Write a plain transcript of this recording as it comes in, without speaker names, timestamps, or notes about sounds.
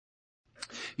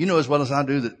You know as well as I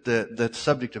do that the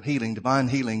subject of healing, divine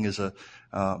healing, is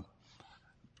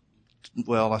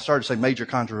well, I started to say major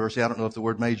controversy. I don't know if the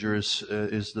word major is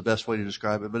the best way to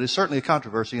describe it, but it's certainly a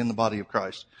controversy in the body of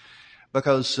Christ.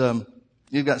 Because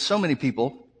you've got so many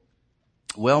people,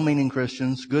 well-meaning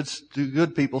Christians,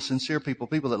 good people, sincere people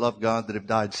that love God, that have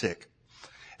died sick.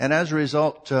 And as a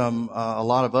result, a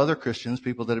lot of other Christians,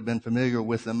 people that have been familiar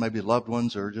with them, maybe loved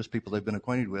ones or just people they've been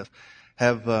acquainted with,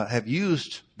 have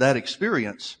used that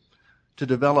experience to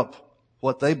develop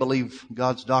what they believe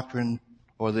God's doctrine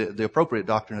or the appropriate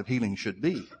doctrine of healing should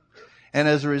be. And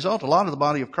as a result, a lot of the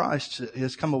body of Christ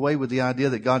has come away with the idea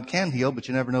that God can heal, but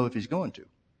you never know if He's going to.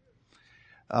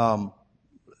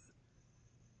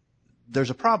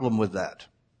 There's a problem with that.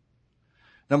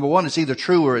 Number one, it's either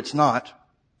true or it's not.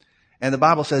 And the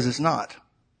Bible says it's not.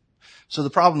 So the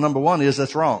problem, number one, is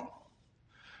that's wrong.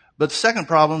 But the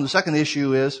second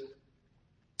issue is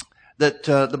that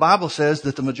the Bible says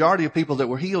that the majority of people that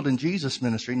were healed in Jesus'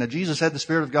 ministry, now Jesus had the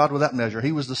Spirit of God without measure.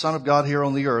 He was the Son of God here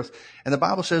on the earth. And the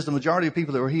Bible says the majority of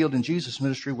people that were healed in Jesus'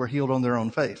 ministry were healed on their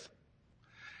own faith.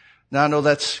 Now I know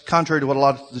that's contrary to what a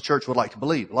lot of the church would like to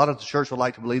believe. A lot of the church would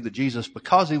like to believe that Jesus,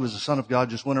 because He was the Son of God,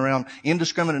 just went around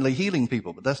indiscriminately healing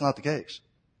people, but that's not the case.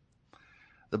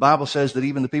 The Bible says that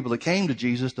even the people that came to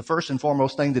Jesus, the first and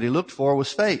foremost thing that He looked for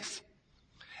was faith.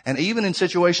 And even in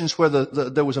situations where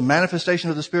there was a manifestation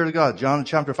of the Spirit of God, John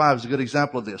chapter 5 is a good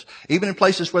example of this. Even in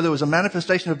places where there was a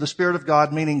manifestation of the Spirit of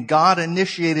God, meaning God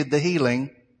initiated the healing,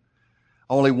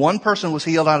 only one person was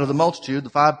healed out of the multitude, the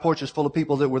 5 porches full of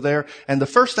people that were there. And the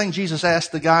first thing Jesus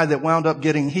asked the guy that wound up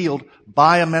getting healed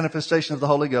by a manifestation of the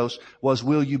Holy Ghost was,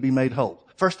 will you be made whole?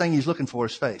 First thing He's looking for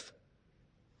is faith.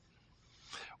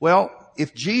 Well,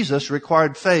 if Jesus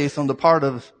required faith on the part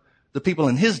of the people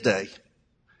in His day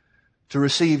to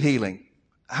receive healing,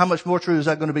 how much more true is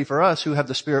that going to be for us who have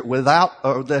the Spirit who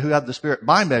have the Spirit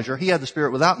by measure? He had the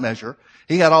Spirit without measure.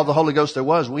 He had all the Holy Ghost there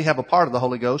was. We have a part of the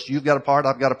Holy Ghost. You've got a part,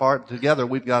 I've got a part. Together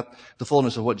we've got the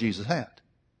fullness of what Jesus had.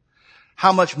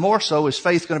 How much more so is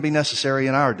faith going to be necessary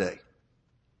in our day?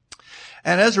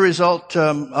 And as a result,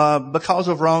 because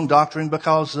of wrong doctrine,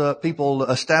 because people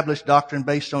establish doctrine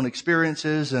based on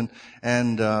experiences and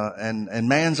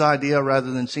man's idea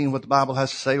rather than seeing what the Bible has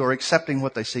to say or accepting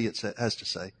what they see it has to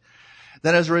say,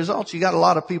 then as a result, you got a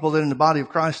lot of people that in the body of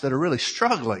Christ that are really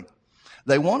struggling.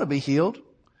 They want to be healed,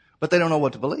 but they don't know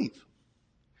what to believe.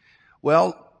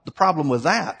 Well, the problem with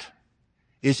that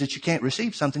is that you can't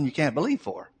receive something you can't believe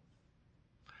for.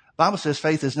 The Bible says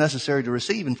faith is necessary to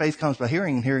receive, and faith comes by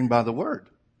hearing, and hearing by the Word.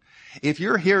 If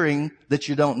you're hearing that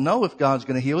you don't know if God's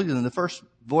going to heal you, then the first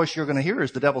voice you're going to hear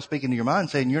is the devil speaking to your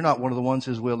mind saying you're not one of the ones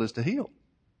His will is to heal.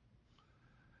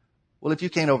 Well, if you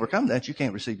can't overcome that, you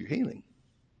can't receive your healing.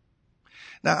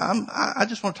 Now, I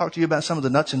just want to talk to you about some of the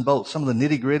nuts and bolts, some of the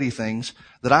nitty-gritty things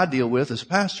that I deal with as a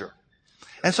pastor.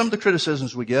 And some of the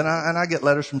criticisms we get, and I get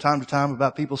letters from time to time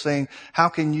about people saying, how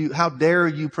dare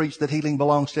you preach that healing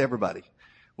belongs to everybody?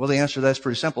 Well, the answer to that's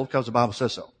pretty simple, because the Bible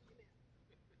says so.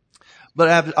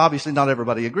 But obviously not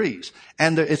everybody agrees.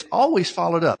 And it's always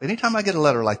followed up. Anytime I get a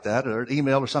letter like that, or an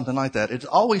email or something like that, it's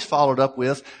always followed up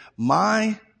with,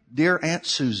 my dear Aunt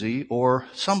Susie, or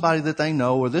somebody that they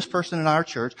know, or this person in our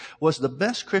church was the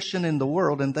best Christian in the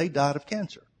world and they died of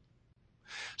cancer.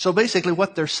 So basically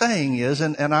what they're saying is,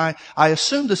 and I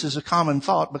assume this is a common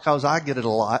thought because I get it a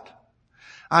lot.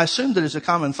 I assume that it's a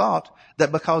common thought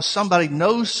that because somebody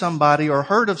knows somebody or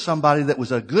heard of somebody that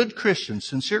was a good Christian,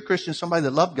 sincere Christian, somebody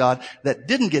that loved God, that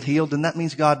didn't get healed, then that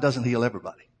means God doesn't heal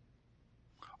everybody.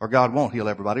 Or God won't heal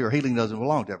everybody, or healing doesn't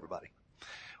belong to everybody.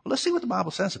 Well, let's see what the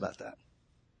Bible says about that.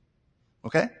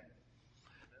 Okay?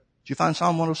 Did you find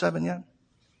Psalm 107 yet?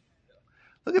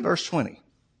 Look at verse 20.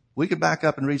 We could back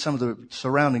up and read some of the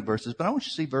surrounding verses, but I want you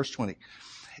to see verse 20.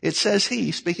 It says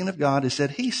He, speaking of God, it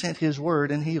said He sent His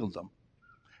word and healed them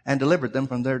and delivered them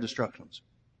from their destructions.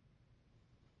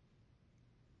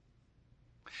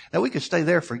 Now we could stay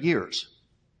there for years.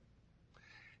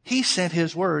 He sent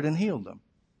His word and healed them.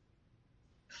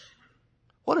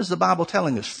 What is the Bible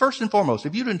telling us? First and foremost,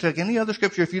 if you didn't take any other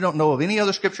scripture, if you don't know of any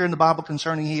other scripture in the Bible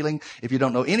concerning healing, if you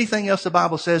don't know anything else the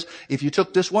Bible says, if you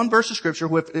took this one verse of scripture,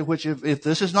 which if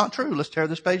this is not true, let's tear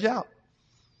this page out.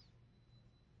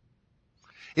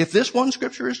 If this one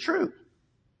scripture is true,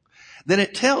 then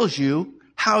it tells you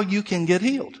how you can get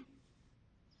healed.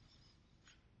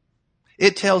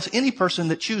 It tells any person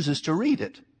that chooses to read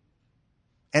it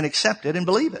and accept it and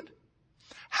believe it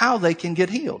how they can get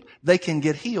healed. They can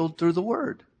get healed through the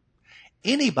Word.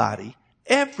 Anybody,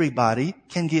 everybody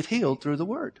can get healed through the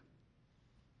Word.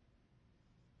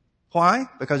 Why?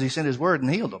 Because He sent His Word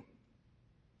and healed them.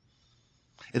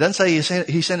 It doesn't say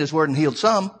He sent His Word and healed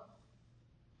some.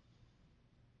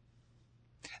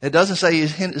 It doesn't say he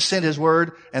sent his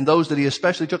word and those that he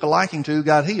especially took a liking to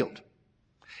got healed.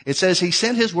 It says he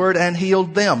sent his word and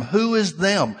healed them. Who is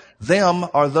them? Them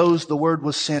are those the word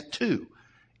was sent to.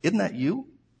 Isn't that you?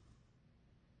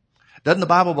 Doesn't the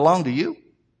Bible belong to you?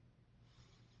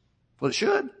 Well, it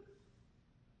should.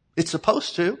 It's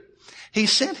supposed to. He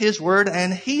sent his word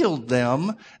and healed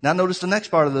them. Now notice the next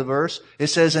part of the verse. It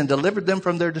says, and delivered them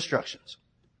from their destructions.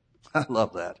 I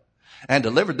love that. And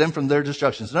delivered them from their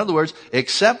destructions. In other words,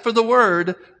 except for the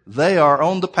word, they are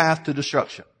on the path to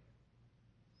destruction.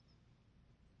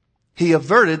 He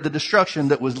averted the destruction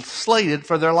that was slated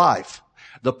for their life.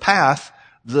 The path,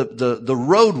 the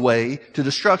roadway to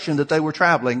destruction that they were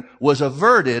traveling was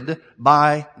averted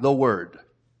by the word.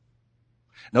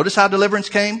 Notice how deliverance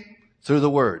came? Through the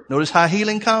word. Notice how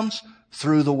healing comes?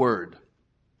 Through the word.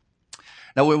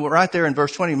 Now we're right there in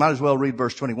verse 20. You might as well read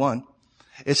verse 21.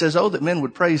 It says, oh, that men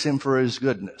would praise him for his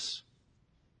goodness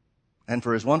and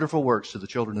for his wonderful works to the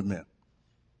children of men.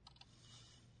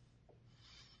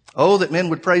 Oh, that men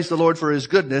would praise the Lord for his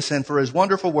goodness and for his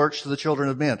wonderful works to the children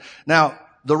of men. Now,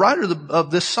 the writer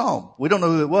of this psalm, we don't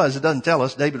know who it was. It doesn't tell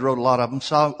us. David wrote a lot of them.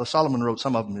 Solomon wrote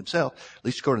some of them himself, at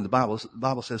least according to the Bible. The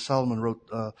Bible says Solomon wrote,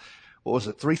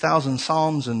 3,000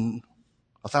 psalms and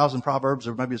 1,000 proverbs,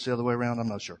 or maybe it's the other way around. I'm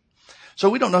not sure. So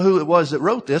we don't know who it was that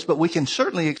wrote this, but we can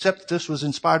certainly accept that this was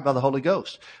inspired by the Holy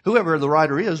Ghost. Whoever the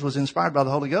writer is was inspired by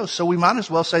the Holy Ghost. So we might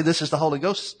as well say this is the Holy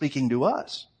Ghost speaking to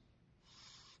us.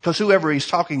 Because whoever he's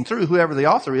talking through, whoever the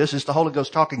author is the Holy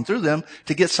Ghost talking through them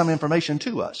to get some information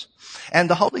to us. And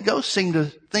the Holy Ghost seemed to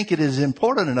think it is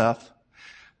important enough,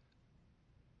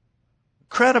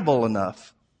 credible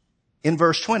enough, in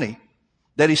verse 20,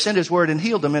 that he sent his word and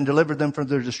healed them and delivered them from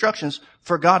their destructions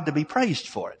for God to be praised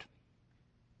for it.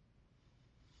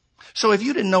 So if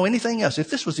you didn't know anything else, if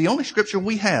this was the only scripture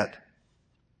we had,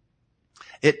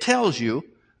 it tells you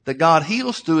that God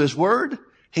heals through his word,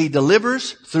 he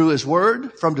delivers through his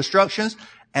word from destructions,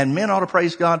 and men ought to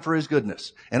praise God for his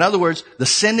goodness. In other words, the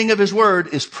sending of his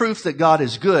word is proof that God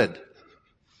is good.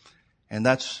 And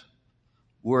that's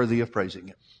worthy of praising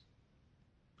him.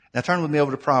 Now turn with me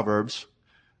over to Proverbs.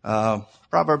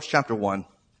 Proverbs chapter 1.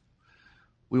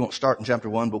 We won't start in chapter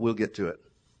 1, but we'll get to it.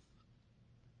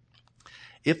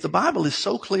 If the Bible is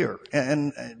so clear,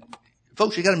 and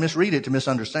folks, you got to misread it to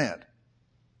misunderstand.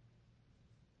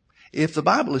 If the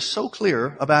Bible is so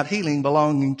clear about healing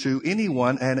belonging to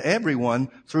anyone and everyone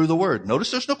through the word,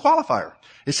 notice there's no qualifier.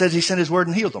 It says he sent his word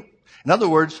and healed them. In other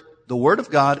words, the word of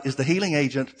God is the healing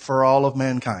agent for all of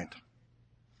mankind.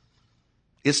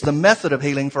 It's the method of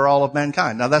healing for all of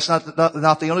mankind. Now that's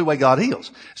not the only way God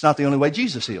heals. It's not the only way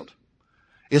Jesus healed.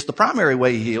 It's the primary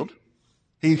way he healed.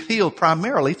 He healed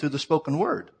primarily through the spoken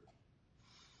word.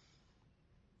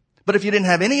 But if you didn't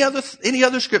have any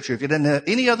other scripture, if you didn't have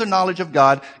any other knowledge of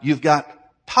God, you've got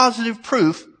positive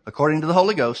proof, according to the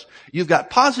Holy Ghost, you've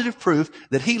got positive proof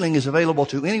that healing is available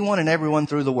to anyone and everyone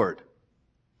through the word.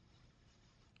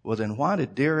 Well then why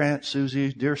did dear Aunt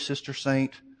Susie, dear Sister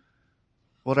Saint,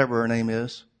 whatever her name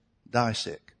is, die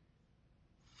sick?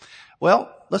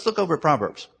 Well, let's look over at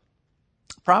Proverbs.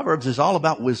 Proverbs is all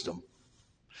about wisdom.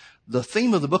 The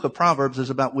theme of the book of Proverbs is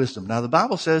about wisdom. Now the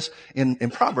Bible says in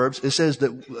Proverbs, it says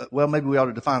that, well, maybe we ought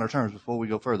to define our terms before we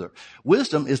go further.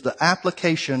 Wisdom is the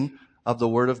application of the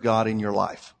word of God in your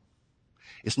life.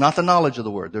 It's not the knowledge of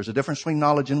the word. There's a difference between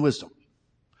knowledge and wisdom.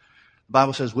 The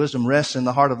Bible says wisdom rests in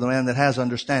the heart of the man that has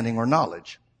understanding or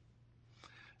knowledge.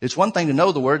 It's one thing to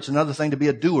know the word, it's another thing to be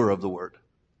a doer of the word.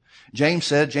 James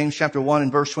said, James chapter 1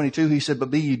 and verse 22, he said,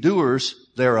 but be ye doers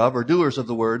thereof, or doers of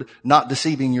the word, not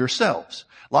deceiving yourselves.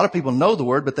 A lot of people know the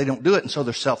word, but they don't do it, and so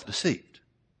they're self-deceived.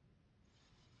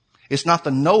 It's not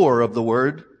the knower of the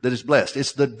word that is blessed.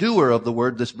 It's the doer of the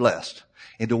word that's blessed.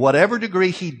 And to whatever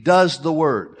degree he does the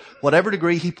word, whatever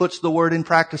degree he puts the word in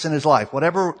practice in his life,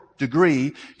 whatever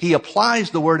degree he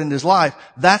applies the word in his life,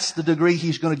 that's the degree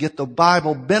he's going to get the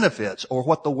Bible benefits, or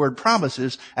what the word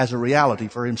promises, as a reality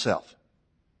for himself.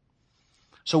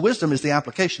 So wisdom is the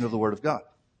application of the word of God.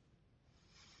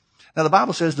 Now the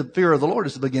Bible says the fear of the Lord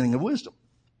is the beginning of wisdom.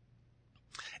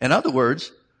 In other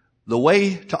words, the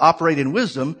way to operate in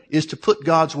wisdom is to put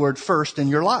God's word first in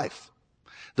your life.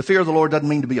 The fear of the Lord doesn't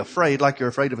mean to be afraid, like you're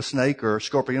afraid of a snake or a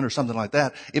scorpion or something like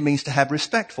that. It means to have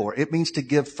respect for. It means to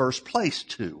give first place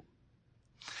to.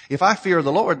 If I fear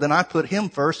the Lord, then I put him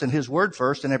first and his word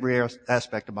first in every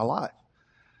aspect of my life.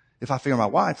 If I fear my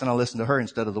wife, then I listen to her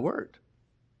instead of the word.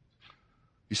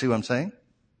 You see what I'm saying?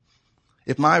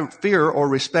 If my fear or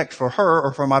respect for her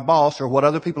or for my boss or what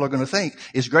other people are going to think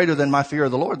is greater than my fear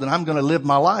of the Lord, then I'm going to live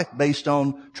my life based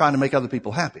on trying to make other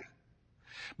people happy.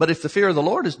 But if the fear of the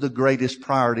Lord is the greatest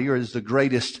priority, or is the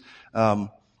greatest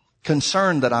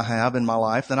concern that I have in my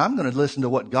life, then I'm going to listen to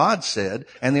what God said.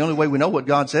 And the only way we know what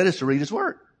God said is to read His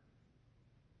Word.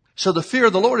 So the fear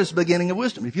of the Lord is the beginning of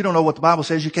wisdom. If you don't know what the Bible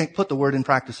says, you can't put the Word in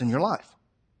practice in your life.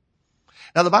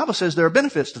 Now the Bible says there are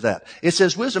benefits to that. It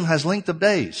says wisdom has length of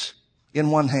days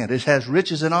in one hand. It has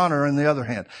riches and honor in the other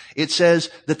hand. It says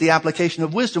that the application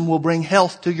of wisdom will bring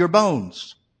health to your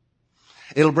bones.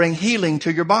 It'll bring healing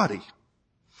to your body.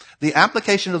 The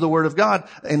application of the Word of God,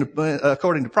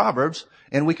 according to Proverbs,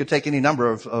 and we could take any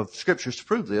number of scriptures to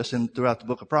prove this throughout the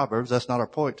book of Proverbs. That's not our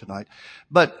point tonight.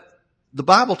 But the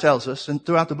Bible tells us, and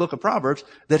throughout the book of Proverbs,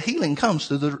 that healing comes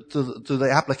through the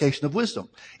application of wisdom.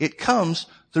 It comes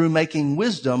through making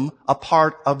wisdom a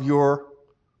part of your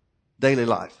daily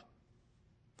life.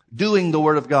 Doing the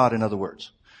Word of God, in other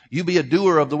words. You be a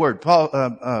doer of the Word.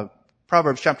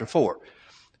 Proverbs chapter 4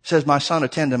 says, my son,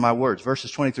 attend to my words.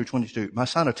 Verses 20 through 22. My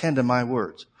son, attend to my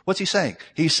words. What's he saying?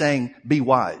 He's saying, be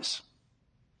wise.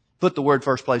 Put the Word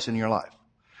first place in your life.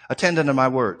 Attend unto my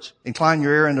words. Incline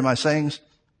your ear unto my sayings.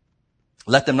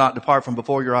 Let them not depart from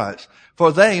before your eyes.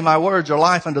 For they, my words, are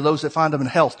life unto those that find them, and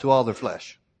health to all their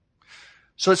flesh.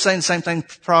 So it's saying the same thing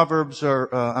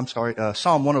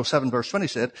Psalm 107 verse 20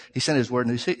 said. He sent His Word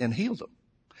and healed them.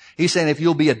 He's saying if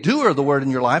you'll be a doer of the Word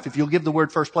in your life, if you'll give the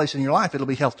Word first place in your life, it'll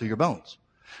be health to your bones.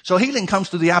 So healing comes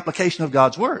through the application of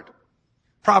God's Word.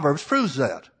 Proverbs proves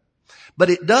that.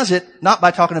 But it does it not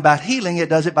by talking about healing, it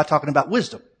does it by talking about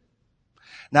wisdom.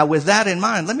 Now with that in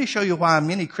mind, let me show you why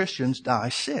many Christians die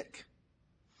sick.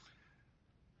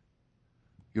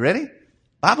 You ready?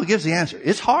 Bible gives the answer.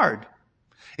 It's hard.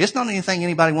 It's not anything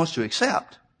anybody wants to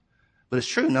accept, but it's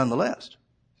true nonetheless.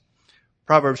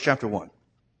 Proverbs chapter 1.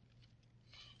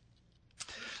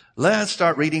 Let's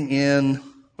start reading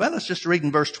let's just read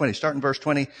in verse 20. Start in verse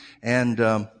 20 and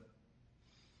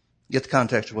get the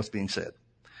context of what's being said.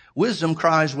 Wisdom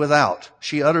cries without.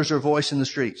 She utters her voice in the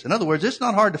streets. In other words, it's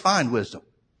not hard to find wisdom.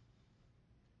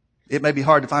 It may be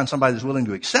hard to find somebody that's willing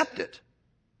to accept it.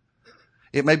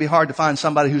 It may be hard to find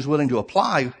somebody who's willing to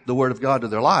apply the Word of God to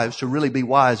their lives to really be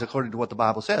wise according to what the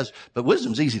Bible says. But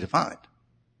wisdom's easy to find.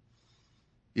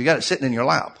 You got it sitting in your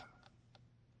lap.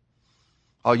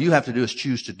 All you have to do is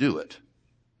choose to do it.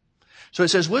 So it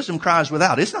says wisdom cries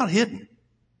without. It's not hidden.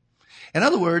 In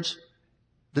other words,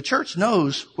 the church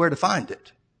knows where to find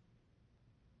it.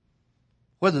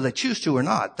 Whether they choose to or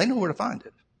not, they know where to find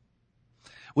it.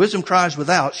 Wisdom cries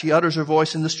without. She utters her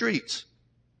voice in the streets.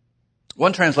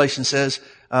 One translation says,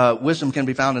 wisdom can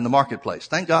be found in the marketplace.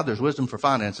 Thank God there's wisdom for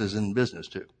finances in business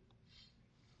too.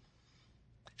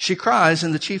 She cries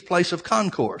in the chief place of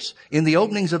concourse. In the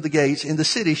openings of the gates, in the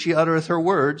city, she uttereth her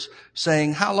words,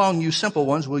 saying, how long, you simple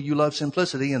ones, will you love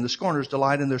simplicity? And the scorners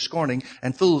delight in their scorning,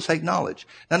 and fools hate knowledge.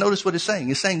 Now notice what it's saying.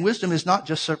 It's saying wisdom is not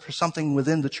just for something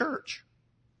within the church.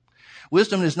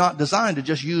 Wisdom is not designed to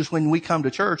just use when we come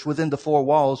to church within the four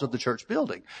walls of the church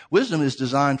building. Wisdom is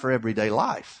designed for everyday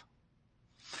life.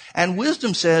 And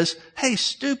wisdom says, hey,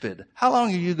 stupid, how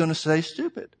long are you going to stay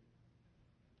stupid?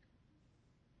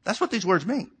 That's what these words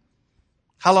mean.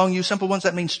 How long, you simple ones?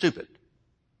 That means stupid.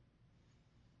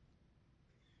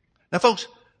 Now, folks,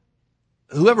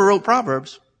 whoever wrote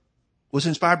Proverbs was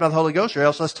inspired by the Holy Ghost, or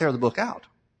else let's tear the book out.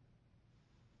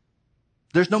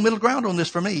 There's no middle ground on this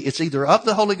for me. It's either of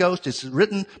the Holy Ghost, it's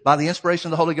written by the inspiration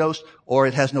of the Holy Ghost, or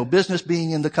it has no business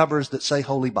being in the covers that say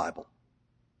Holy Bible.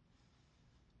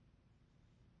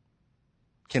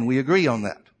 Can we agree on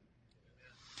that?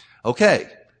 Okay.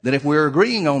 Then if we're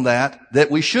agreeing on that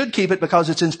we should keep it because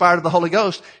it's inspired of the Holy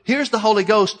Ghost, here's the Holy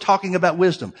Ghost talking about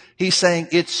wisdom. He's saying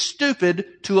it's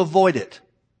stupid to avoid it.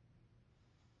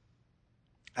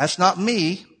 That's not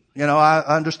me. I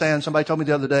understand somebody told me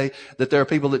the other day that there are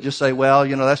people that just say, well,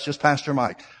 that's just Pastor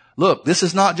Mike. Look, this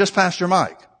is not just Pastor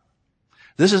Mike.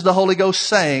 This is the Holy Ghost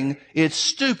saying it's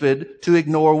stupid to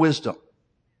ignore wisdom.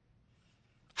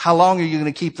 How long are you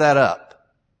going to keep that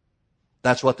up?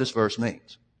 That's what this verse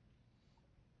means.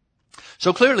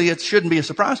 So clearly it shouldn't be a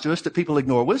surprise to us that people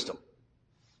ignore wisdom.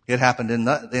 It happened in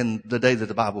the day that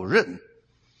the Bible was written.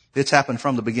 It's happened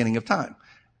from the beginning of time.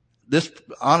 This,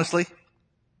 honestly,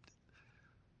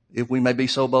 if we may be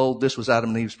so bold, this was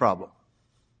Adam and Eve's problem.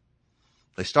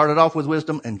 They started off with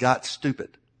wisdom and got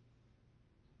stupid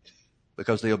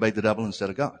because they obeyed the devil instead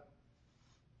of God.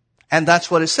 And that's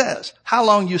what it says. How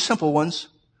long, you simple ones,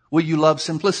 will you love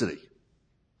simplicity?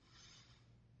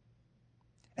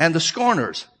 And the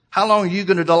scorners, how long are you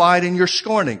going to delight in your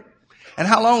scorning? And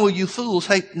how long will you fools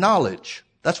hate knowledge?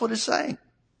 That's what it's saying.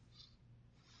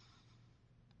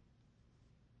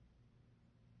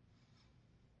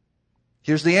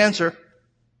 Here's the answer.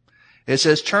 It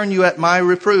says, turn you at my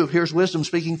reproof. Here's wisdom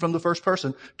speaking from the first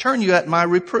person. Turn you at my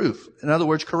reproof. In other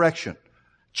words, correction.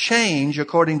 Change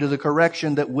according to the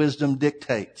correction that wisdom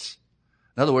dictates.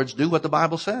 In other words, do what the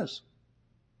Bible says.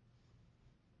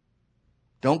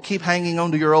 Don't keep hanging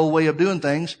on to your old way of doing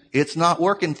things. It's not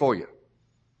working for you.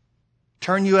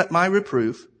 Turn you at my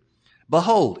reproof.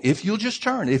 Behold, if you'll just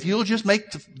turn, if you'll just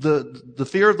make the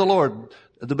fear of the Lord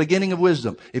the beginning of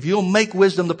wisdom, if you'll make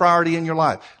wisdom the priority in your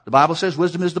life. The Bible says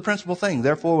wisdom is the principal thing.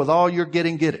 Therefore, with all you're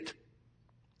getting, get it.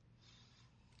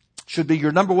 Should be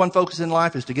your number one focus in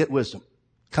life is to get wisdom.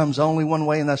 Comes only one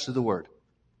way, and that's through the Word.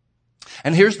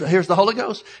 And here's the Holy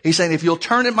Ghost. He's saying, if you'll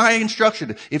turn at my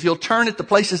instruction, if you'll turn at the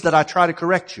places that I try to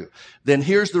correct you, then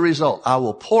here's the result. I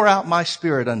will pour out my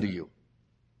Spirit unto you.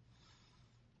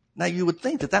 Now, you would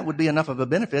think that would be enough of a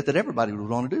benefit that everybody would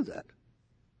want to do that.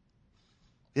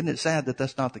 Isn't it sad that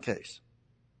that's not the case?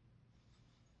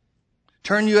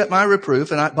 Turn you at my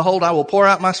reproof, and behold, I will pour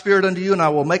out my Spirit unto you, and I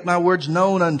will make my words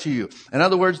known unto you. In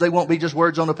other words, they won't be just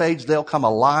words on a page. They'll come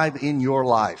alive in your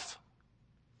life.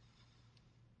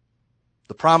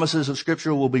 The promises of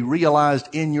Scripture will be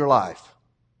realized in your life.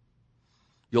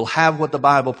 You'll have what the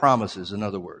Bible promises, in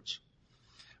other words.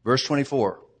 Verse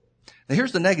 24. Now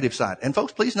here's the negative side. And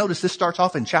folks, please notice this starts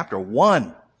off in chapter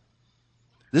 1.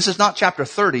 This is not chapter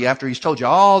 30 after he's told you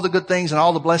all the good things and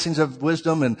all the blessings of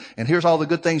wisdom and here's all the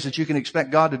good things that you can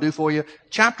expect God to do for you.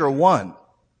 Chapter 1.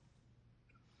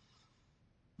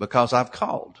 Because I've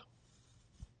called.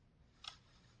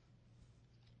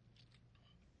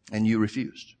 And you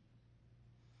refused.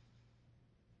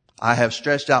 I have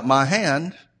stretched out my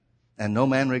hand, and no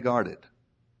man regarded.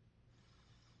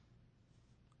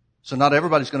 So not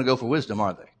everybody's going to go for wisdom,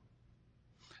 are they?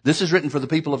 This is written for the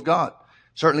people of God.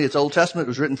 Certainly it's Old Testament. It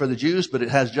was written for the Jews, but it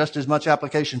has just as much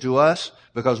application to us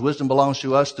because wisdom belongs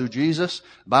to us through Jesus.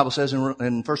 The Bible says in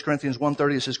 1 Corinthians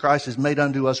 1:30, it says Christ has made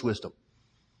unto us wisdom.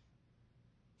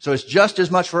 So it's just as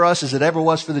much for us as it ever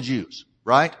was for the Jews,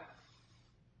 right?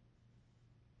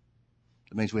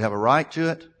 It means we have a right to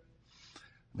it.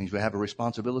 It means we have a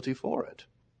responsibility for it.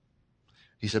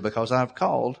 He said, because I've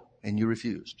called and you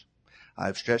refused. I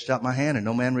have stretched out my hand and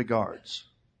no man regards.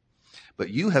 But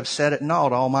you have set at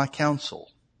naught all my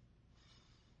counsel.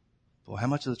 Boy, how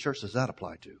much of the church does that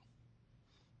apply to?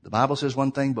 The Bible says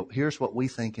one thing, but here's what we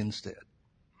think instead.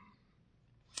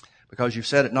 Because you've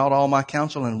set at naught all my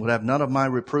counsel and would have none of my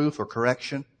reproof or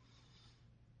correction,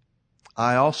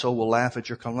 I also will laugh at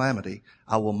your calamity.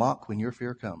 I will mock when your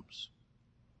fear comes.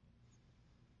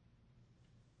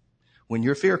 When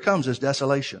your fear comes as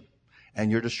desolation,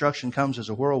 and your destruction comes as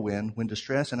a whirlwind, when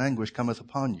distress and anguish cometh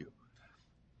upon you,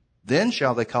 then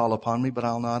shall they call upon me, but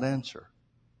I'll not answer.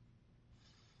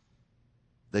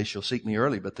 They shall seek me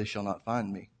early, but they shall not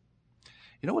find me.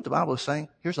 You know what the Bible is saying?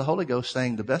 Here's the Holy Ghost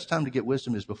saying the best time to get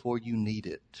wisdom is before you need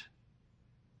it.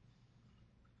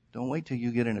 Don't wait till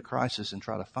you get in a crisis and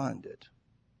try to find it.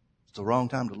 It's the wrong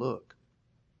time to look.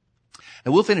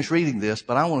 And we'll finish reading this,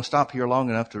 but I want to stop here long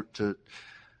enough to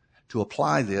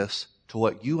apply this to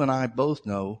what you and I both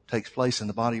know takes place in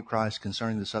the body of Christ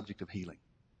concerning the subject of healing.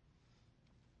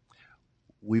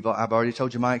 I've already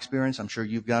told you my experience. I'm sure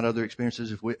you've got other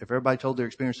experiences. If everybody told their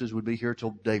experiences, we'd be here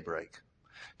till daybreak.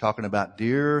 Talking about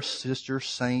dear sister,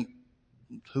 saint,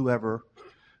 whoever,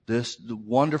 this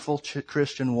wonderful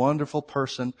Christian, wonderful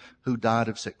person who died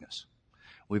of sickness.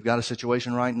 We've got a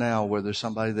situation right now where there's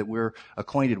somebody that we're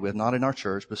acquainted with, not in our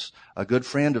church, but a good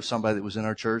friend of somebody that was in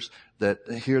our church, that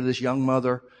here this young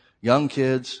mother, young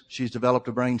kids, she's developed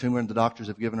a brain tumor and the doctors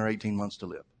have given her 18 months to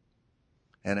live.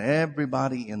 And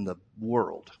everybody in the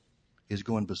world is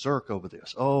going berserk over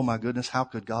this. Oh my goodness, how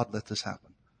could God let this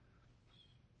happen?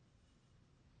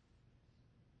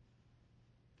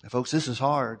 And folks, this is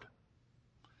hard.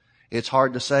 It's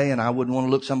hard to say, and I wouldn't want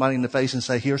to look somebody in the face and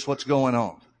say, here's what's going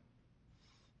on.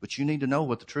 But you need to know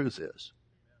what the truth is.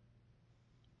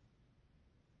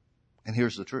 And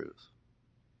here's the truth.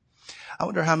 I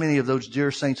wonder how many of those dear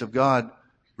saints of God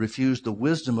refused the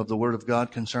wisdom of the Word of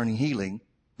God concerning healing,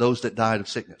 those that died of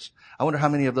sickness. I wonder how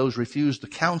many of those refused the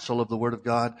counsel of the Word of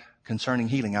God concerning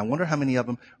healing. I wonder how many of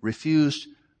them refused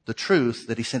the truth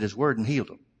that He sent His Word and healed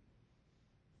them.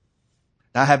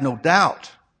 Now, I have no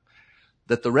doubt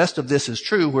that the rest of this is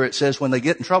true where it says when they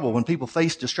get in trouble, when people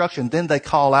face destruction, then they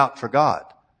call out for God.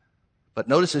 But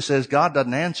notice it says God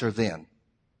doesn't answer then.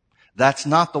 That's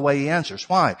not the way He answers.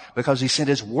 Why? Because He sent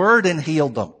His Word and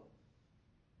healed them.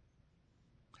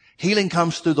 Healing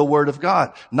comes through the Word of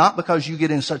God, not because you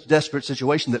get in such desperate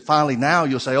situation that finally now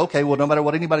you'll say, okay, well, no matter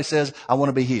what anybody says, I want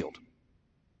to be healed.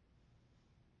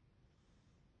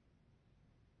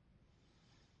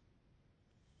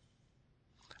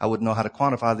 I wouldn't know how to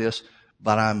quantify this,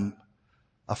 but I'm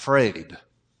afraid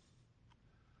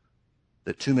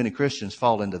that too many Christians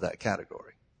fall into that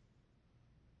category.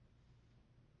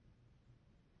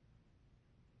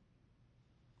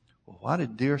 why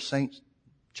did dear saint,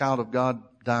 child of God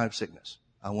die of sickness?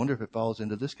 I wonder if it falls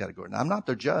into this category. Now, I'm not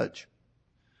their judge.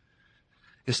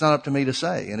 It's not up to me to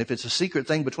say. And if it's a secret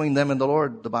thing between them and the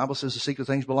Lord, the Bible says the secret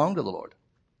things belong to the Lord.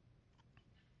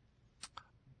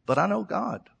 But I know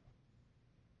God.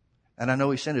 And I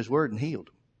know He sent His word and healed.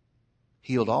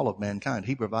 Healed all of mankind.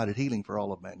 He provided healing for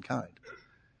all of mankind.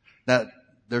 Now,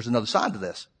 there's another side to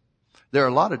this. There are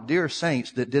a lot of dear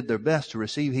saints that did their best to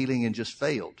receive healing and just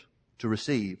failed to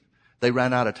receive. They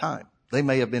ran out of time. They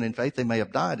may have been in faith. They may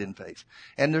have died in faith.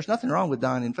 And there's nothing wrong with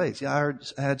dying in faith. Yeah,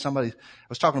 I had somebody, I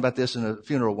was talking about this in a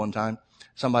funeral one time,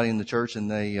 somebody in the church, and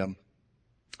there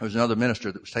was another minister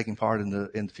that was taking part in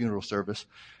the funeral service,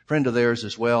 friend of theirs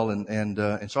as well.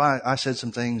 And so I said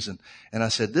some things, and I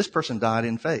said, this person died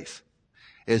in faith.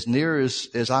 As near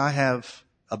as I have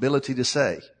ability to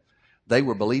say, they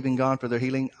were believing God for their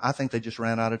healing. I think they just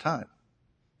ran out of time.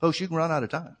 Folks, you can run out of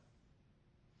time.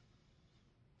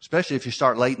 Especially if you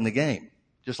start late in the game,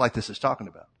 just like this is talking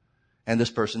about. And this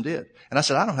person did. And I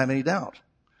said, I don't have any doubt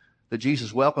that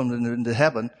Jesus welcomed them into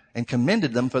heaven and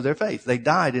commended them for their faith. They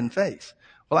died in faith.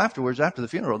 Well, afterwards, after the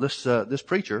funeral, this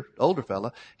preacher, older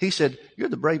fella, he said, you're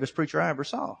the bravest preacher I ever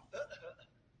saw.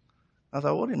 I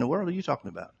thought, what in the world are you talking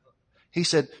about? He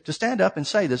said, to stand up and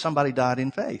say that somebody died in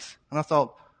faith. And I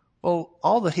thought, well,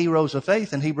 all the heroes of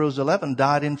faith in Hebrews 11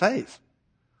 died in faith.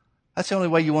 That's the only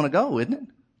way you want to go, isn't it?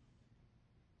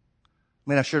 I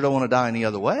mean, I sure don't want to die any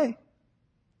other way.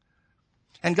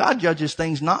 And God judges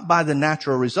things not by the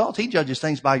natural results. He judges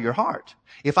things by your heart.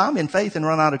 If I'm in faith and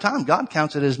run out of time, God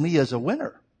counts it as me as a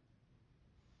winner.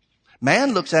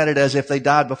 Man looks at it as if they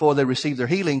died before they received their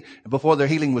healing, and before their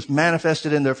healing was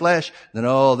manifested in their flesh, then,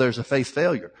 oh, there's a faith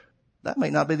failure. That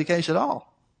may not be the case at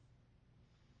all.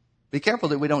 Be careful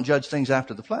that we don't judge things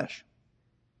after the flesh.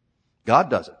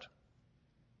 God does it.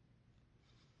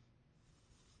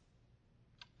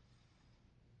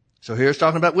 So here's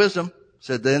talking about wisdom.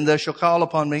 Said, then they shall call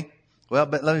upon me. Well,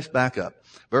 but let me back up.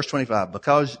 Verse 25.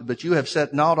 But you have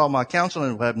set naught all my counsel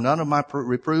and have none of my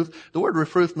reproof. The word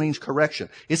reproof means correction.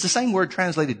 It's the same word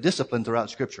translated discipline throughout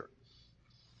Scripture.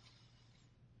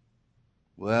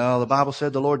 Well, the Bible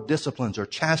said the Lord disciplines or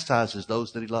chastises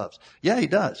those that He loves. Yeah, He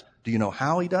does. Do you know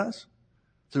how He does?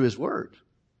 Through His word.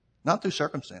 Not through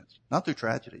circumstance. Not through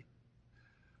tragedy.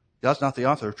 God's not the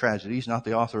author of tragedy. He's not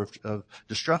the author of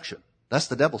destruction. That's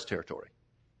the devil's territory.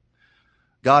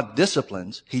 God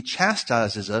disciplines. He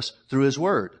chastises us through His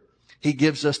word. He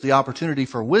gives us the opportunity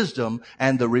for wisdom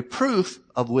and the reproof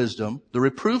of wisdom, the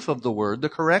reproof of the word, the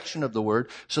correction of the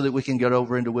word, so that we can get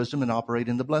over into wisdom and operate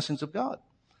in the blessings of God.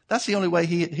 That's the only way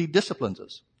He disciplines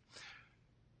us.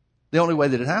 The only way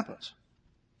that it happens.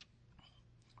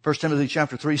 1 Timothy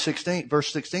chapter 3,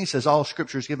 verse 16 says, all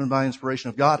Scripture is given by inspiration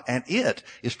of God, and it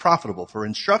is profitable for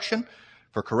instruction,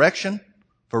 for correction,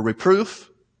 for reproof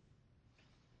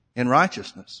in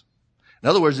righteousness. In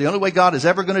other words, the only way God is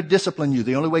ever going to discipline you,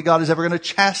 the only way God is ever going to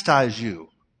chastise you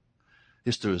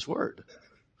is through His word.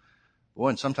 Boy,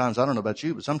 and sometimes, I don't know about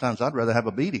you, but sometimes I'd rather have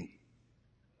a beating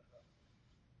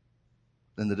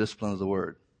than the discipline of the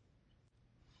word.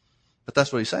 But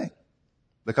that's what He's saying.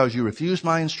 Because you refused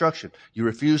my instruction, you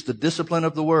refused the discipline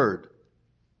of the word,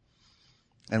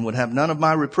 and would have none of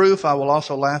my reproof, I will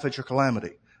also laugh at your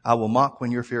calamity. I will mock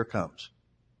when your fear comes.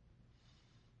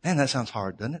 Man, that sounds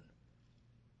hard, doesn't it?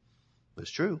 But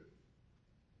it's true.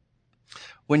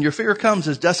 When your fear comes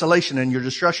as desolation and your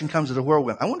destruction comes as a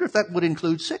whirlwind, I wonder if that would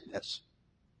include sickness.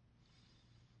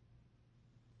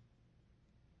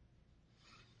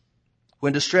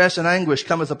 When distress and anguish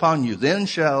cometh upon you, then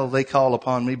shall they call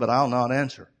upon me, but I'll not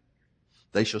answer.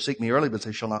 They shall seek me early, but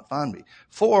they shall not find me.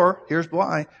 For, here's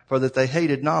why, for that they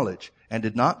hated knowledge and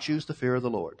did not choose the fear of the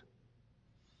Lord.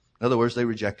 In other words, they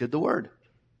rejected the word.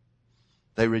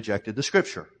 They rejected the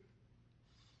Scripture.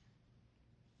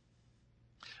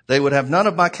 They would have none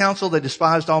of my counsel. They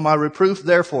despised all my reproof.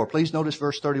 Therefore, please notice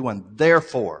verse 31.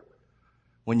 Therefore,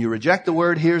 when you reject the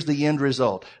word, here's the end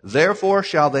result. Therefore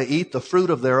shall they eat the fruit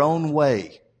of their own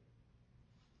way.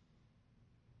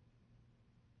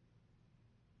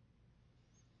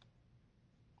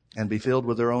 And be filled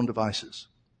with their own devices.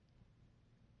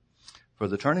 For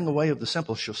the turning away of the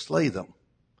simple shall slay them,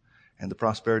 and the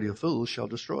prosperity of fools shall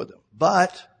destroy them.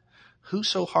 But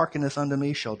whoso hearkeneth unto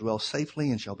me shall dwell safely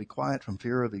and shall be quiet from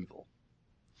fear of evil.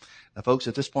 Now, folks,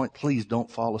 at this point, please don't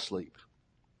fall asleep.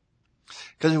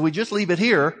 Because if we just leave it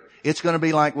here, it's going to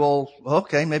be like, well,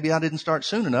 okay, maybe I didn't start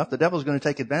soon enough. The devil's going to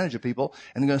take advantage of people,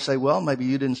 and they're going to say, well, maybe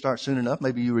you didn't start soon enough.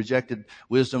 Maybe you rejected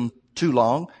wisdom too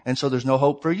long, and so there's no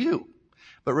hope for you.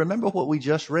 But remember what we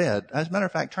just read. As a matter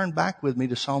of fact, turn back with me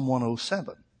to Psalm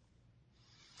 107.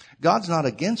 God's not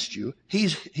against you.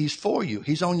 He's for you.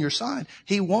 He's on your side.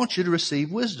 He wants you to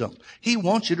receive wisdom. He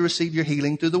wants you to receive your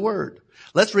healing through the Word.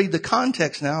 Let's read the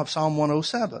context now of Psalm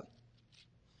 107.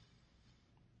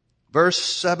 Verse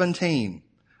 17.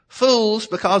 Fools,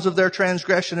 because of their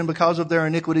transgression and because of their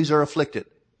iniquities, are afflicted.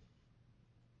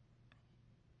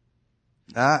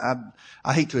 I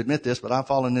hate to admit this, but I've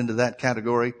fallen into that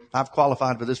category. I've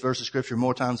qualified for this verse of Scripture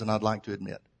more times than I'd like to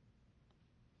admit.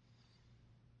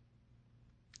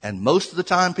 And most of the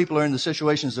time, people are in the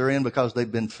situations they're in because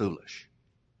they've been foolish.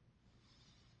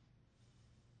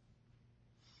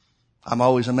 I'm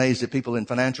always amazed at people in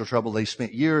financial trouble. They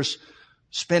spent years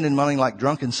spending money like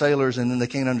drunken sailors, and then they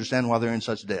can't understand why they're in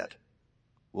such debt.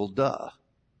 Well, duh.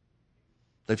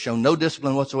 They've shown no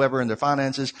discipline whatsoever in their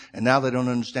finances, and now they don't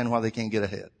understand why they can't get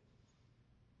ahead.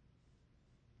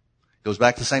 Goes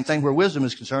back to the same thing where wisdom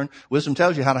is concerned. Wisdom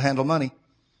tells you how to handle money.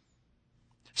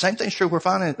 Same thing's true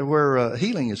where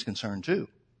healing is concerned too.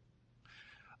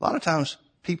 A lot of times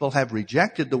people have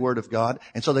rejected the Word of God,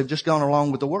 and so they've just gone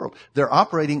along with the world. They're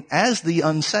operating as the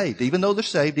unsaved. Even though they're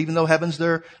saved, even though heaven's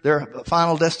their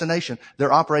final destination,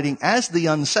 they're operating as the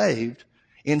unsaved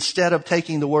instead of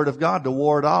taking the Word of God to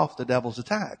ward off the devil's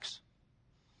attacks.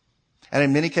 And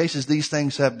in many cases, these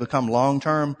things have become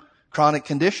long-term chronic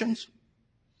conditions.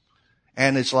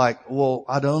 And it's like, well,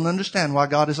 I don't understand why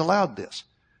God has allowed this.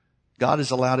 God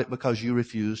has allowed it because you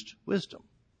refused wisdom.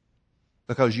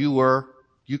 Because you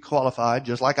qualified,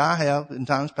 just like I have in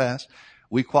times past,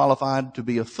 we qualified to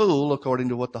be a fool according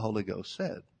to what the Holy Ghost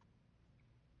said.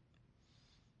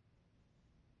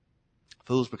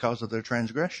 Fools because of their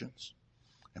transgressions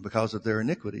and because of their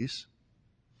iniquities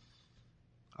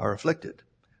are afflicted.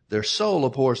 Their soul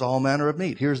abhors all manner of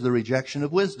meat. Here's the rejection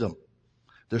of wisdom.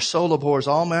 Their soul abhors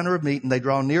all manner of meat, and they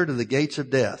draw near to the gates of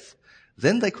death.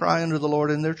 Then they cry unto the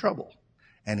Lord in their trouble,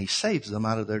 and He saves them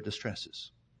out of their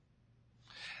distresses.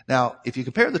 Now, if you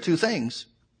compare the two things,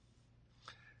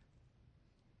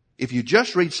 if you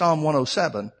just read Psalm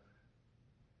 107,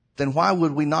 then why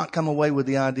would we not come away with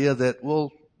the idea that,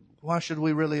 well, why should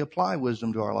we really apply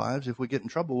wisdom to our lives? If we get in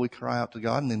trouble, we cry out to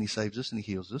God, and then He saves us and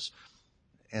He heals us,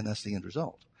 and that's the end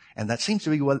result. And that seems to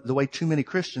be the way too many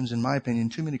Christians, in my opinion,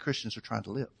 too many Christians are trying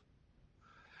to live.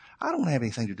 I don't have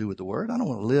anything to do with the Word. I don't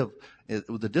want to live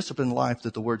with the disciplined life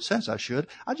that the Word says I should.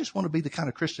 I just want to be the kind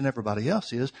of Christian everybody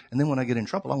else is. And then when I get in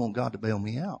trouble, I want God to bail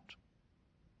me out.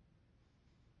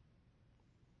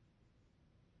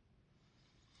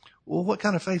 Well, what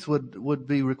kind of faith would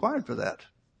be required for that?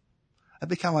 That'd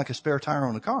be kind of like a spare tire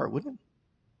on a car, wouldn't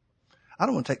it? I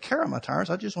don't want to take care of my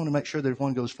tires. I just want to make sure that if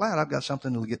one goes flat, I've got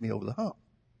something that'll get me over the hump.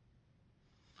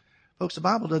 Folks, the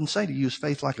Bible doesn't say to use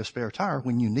faith like a spare tire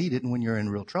when you need it and when you're in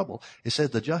real trouble. It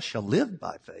says the just shall live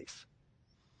by faith.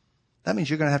 That means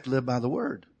you're going to have to live by the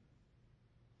Word.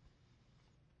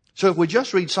 So if we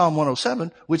just read Psalm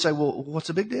 107, we'd say, well, what's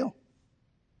the big deal?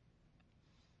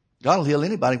 God will heal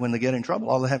anybody when they get in trouble.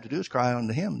 All they have to do is cry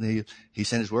unto Him. He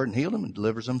sent His Word and healed them and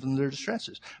delivers them from their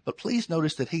distresses. But please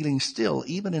notice that healing still,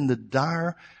 even in the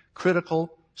dire,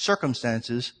 critical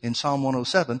circumstances in Psalm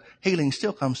 107, healing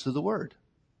still comes through the Word.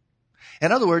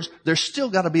 In other words, there's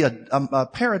still got to be a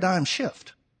paradigm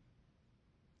shift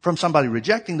from somebody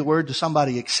rejecting the Word to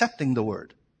somebody accepting the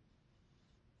Word.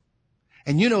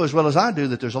 And you know as well as I do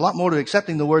that there's a lot more to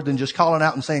accepting the Word than just calling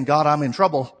out and saying, God, I'm in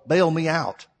trouble, bail me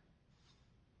out.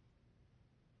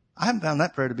 I haven't found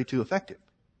that prayer to be too effective.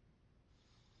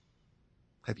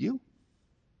 Have you?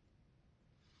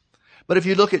 But if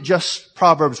you look at just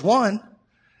Proverbs 1,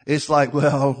 it's like,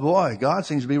 well, boy, God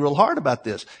seems to be real hard about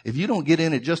this. If you don't get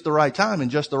in at just the right time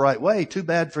and just the right way, too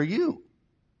bad for you.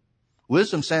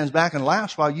 Wisdom stands back and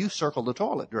laughs while you circle the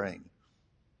toilet drain.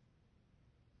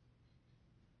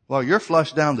 While you're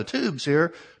flushed down the tubes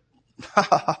here,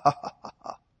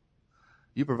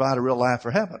 you provide a real laugh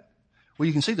for heaven. Well,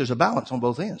 you can see there's a balance on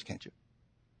both ends, can't you?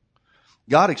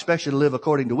 God expects you to live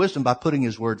according to wisdom by putting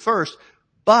His Word first,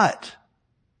 but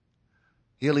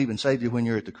He'll even save you when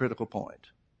you're at the critical point.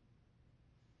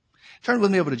 Turn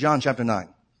with me over to John chapter 9.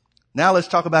 Now let's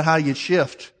talk about how you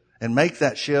shift and make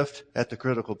that shift at the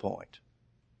critical point.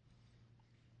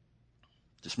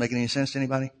 Just making any sense to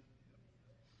anybody?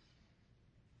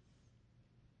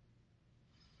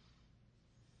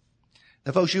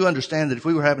 Now, folks, you understand that if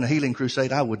we were having a healing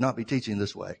crusade, I would not be teaching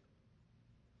this way.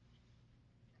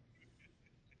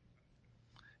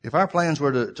 If our plans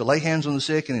were to lay hands on the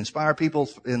sick and inspire people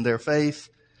in their faith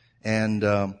and,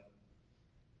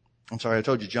 I'm sorry, I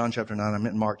told you John chapter 9. I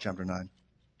meant Mark chapter 9.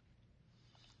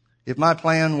 If my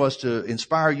plan was to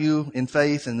inspire you in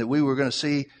faith and that we were going to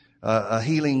see a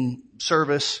healing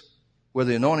service where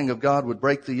the anointing of God would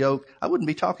break the yoke, I wouldn't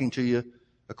be talking to you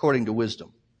according to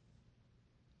wisdom.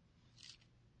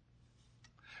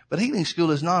 But healing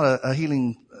school is not a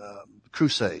healing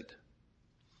crusade.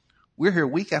 We're here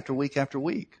week after week after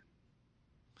week.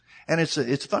 And it's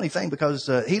a funny thing because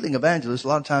healing evangelists a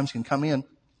lot of times can come in,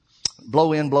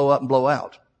 blow up, and blow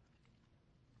out.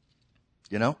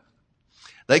 You know?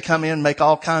 They come in, make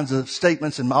all kinds of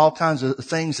statements and all kinds of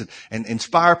things and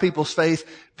inspire people's faith.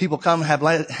 People come, have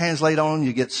hands laid on them.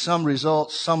 You get some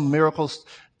results, some miracles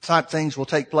type things will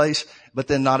take place, but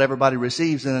then not everybody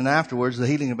receives. And then afterwards, the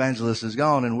healing evangelist is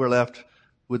gone and we're left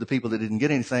with the people that didn't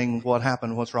get anything. What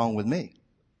happened? What's wrong with me?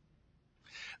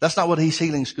 That's not what these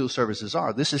healing school services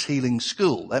are. This is healing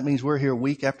school. That means we're here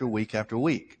week after week after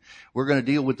week. We're going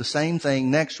to deal with the same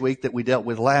thing next week that we dealt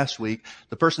with last week.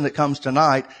 The person that comes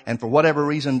tonight and for whatever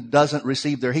reason doesn't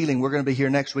receive their healing, we're going to be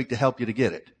here next week to help you to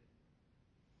get it.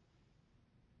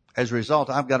 As a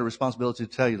result, I've got a responsibility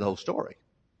to tell you the whole story,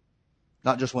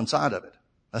 not just one side of it.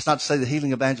 That's not to say the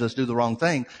healing evangelists do the wrong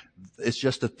thing. It's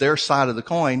just that their side of the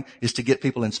coin is to get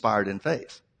people inspired in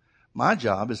faith. My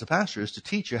job as a pastor is to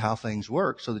teach you how things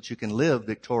work so that you can live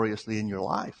victoriously in your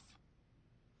life.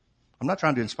 I'm not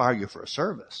trying to inspire you for a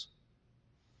service.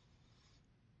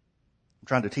 I'm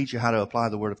trying to teach you how to apply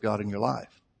the Word of God in your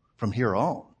life from here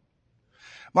on.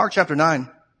 Mark chapter 9,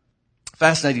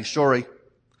 fascinating story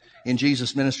in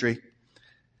Jesus' ministry.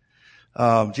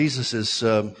 Jesus is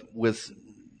with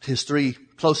his three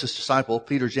closest disciples,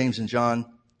 Peter, James, and John,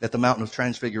 at the mountain of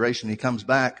transfiguration. He comes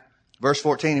back. Verse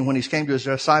 14, and when he came to his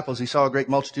disciples, he saw a great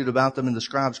multitude about them and the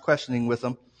scribes questioning with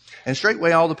them. And straightway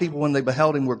all the people, when they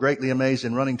beheld him, were greatly amazed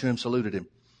and running to him saluted him.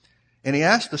 And he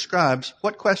asked the scribes,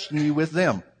 what question you with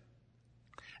them?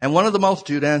 And one of the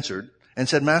multitude answered and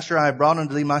said, Master, I have brought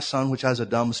unto thee my son, which has a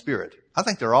dumb spirit. I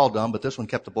think they're all dumb, but this one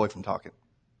kept the boy from talking.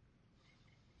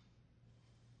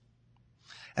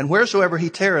 And wheresoever he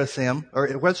teareth him, or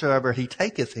wheresoever he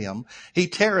taketh him, he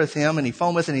teareth him, and he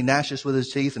foameth, and he gnasheth with his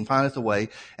teeth, and findeth a way.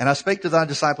 And I spake to thy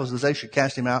disciples that they should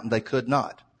cast him out, and they could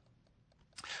not.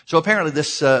 So apparently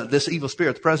this evil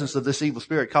spirit, the presence of this evil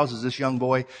spirit causes this young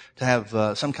boy to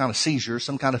have some kind of seizures,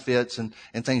 some kind of fits, and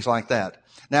things like that.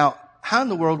 Now, how in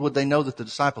the world would they know that the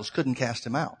disciples couldn't cast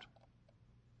him out?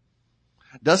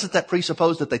 Doesn't that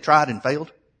presuppose that they tried and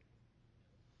failed?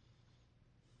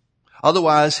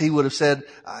 Otherwise, he would have said,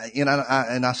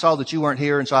 I saw that you weren't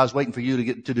here, and so I was waiting for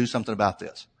you to do something about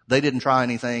this. They didn't try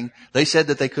anything. They said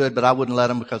that they could, but I wouldn't let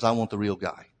them because I want the real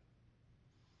guy.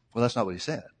 Well, that's not what he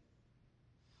said.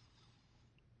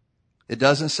 It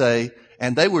doesn't say,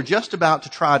 and they were just about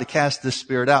to try to cast this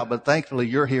spirit out, but thankfully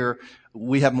you're here.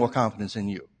 We have more confidence in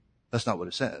you. That's not what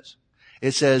it says.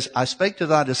 It says, I spake to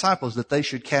thy disciples that they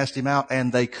should cast him out,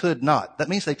 and they could not. That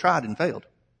means they tried and failed.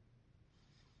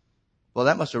 Well,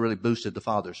 that must have really boosted the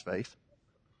Father's faith.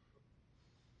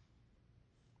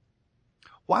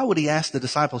 Why would he ask the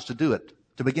disciples to do it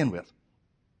to begin with?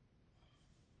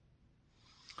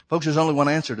 Folks, there's only one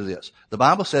answer to this. The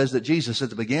Bible says that Jesus, at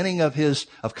the beginning of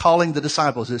calling the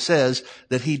disciples, it says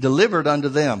that he delivered unto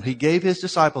them. He gave his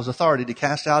disciples authority to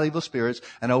cast out evil spirits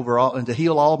and to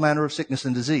heal all manner of sickness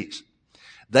and disease.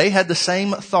 They had the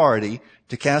same authority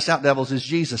to cast out devils as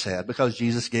Jesus had because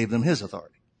Jesus gave them his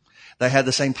authority. They had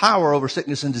the same power over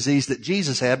sickness and disease that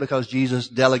Jesus had because Jesus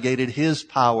delegated his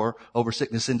power over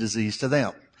sickness and disease to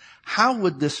them. How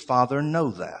would this father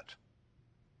know that?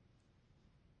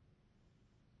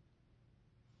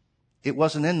 It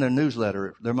wasn't in their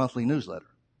newsletter, their monthly newsletter.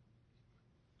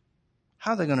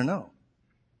 How are they going to know?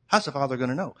 How's the father going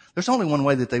to know? There's only one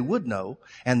way that they would know,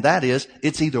 and that is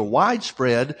it's either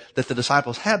widespread that the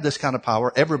disciples have this kind of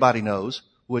power, everybody knows,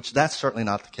 which that's certainly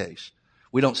not the case.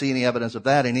 We don't see any evidence of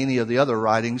that in any of the other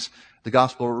writings, the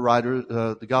gospel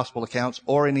accounts,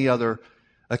 or any other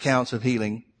accounts of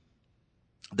healing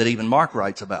that even Mark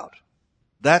writes about.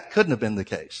 That couldn't have been the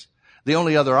case. The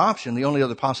only other option, the only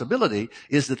other possibility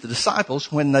is that the disciples,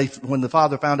 when the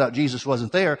Father found out Jesus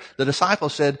wasn't there, the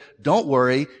disciples said, don't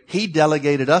worry, he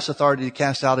delegated us authority to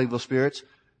cast out evil spirits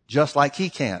just like he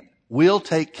can. We'll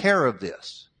take care of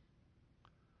this.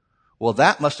 Well,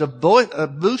 that must have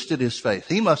boosted his faith.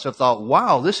 He must have thought,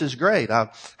 wow, this is great. I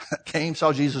came,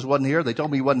 saw Jesus wasn't here. They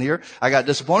told me he wasn't here. I got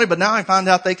disappointed, but now I find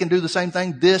out they can do the same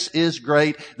thing. This is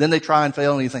great. Then they try and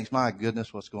fail, and he thinks, my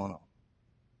goodness, what's going on?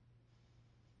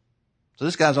 So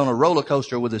this guy's on a roller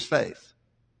coaster with his faith.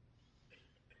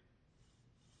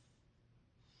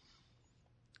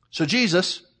 So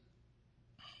Jesus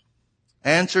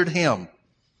answered him.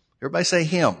 Everybody say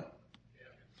him.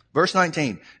 Verse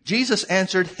 19, Jesus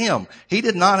answered him. He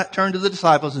did not turn to the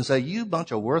disciples and say, you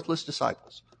bunch of worthless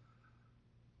disciples.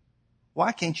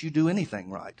 Why can't you do anything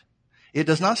right? It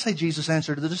does not say Jesus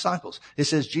answered the disciples. It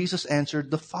says Jesus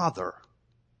answered the Father.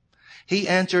 He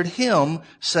answered him,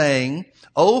 saying,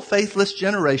 O faithless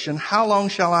generation, how long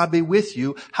shall I be with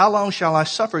you? How long shall I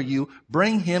suffer you?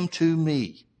 Bring him to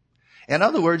me. In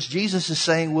other words, Jesus is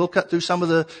saying, we'll cut through some of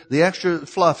the extra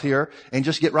fluff here and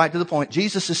just get right to the point.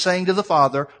 Jesus is saying to the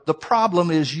Father, the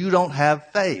problem is you don't have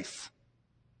faith.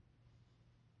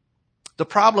 The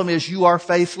problem is you are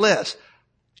faithless.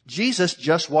 Jesus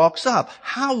just walks up.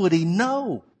 How would he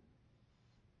know?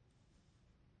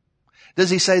 Does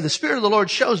he say, the Spirit of the Lord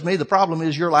shows me the problem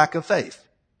is your lack of faith?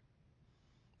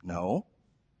 No.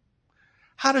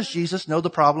 How does Jesus know the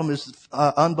problem is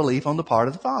unbelief on the part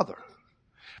of the Father?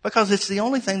 Because it's the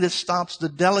only thing that stops the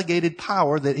delegated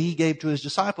power that he gave to his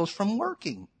disciples from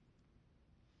working.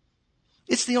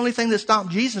 It's the only thing that stopped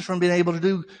Jesus from being able to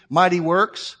do mighty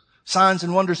works, signs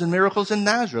and wonders and miracles in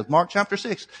Nazareth. Mark chapter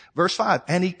 6, verse 5.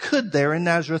 And he could there in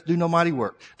Nazareth do no mighty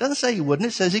work. It doesn't say he wouldn't,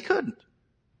 it says he couldn't.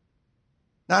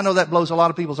 Now I know that blows a lot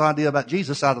of people's idea about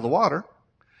Jesus out of the water.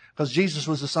 Because Jesus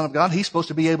was the Son of God. He's supposed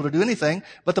to be able to do anything.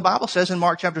 But the Bible says in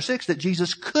Mark chapter 6 that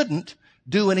Jesus couldn't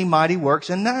do any mighty works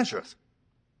in Nazareth.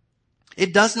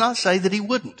 It does not say that he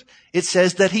wouldn't. It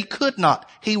says that he could not.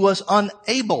 He was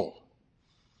unable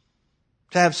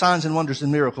to have signs and wonders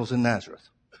and miracles in Nazareth.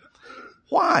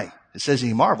 Why? It says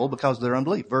he marveled because of their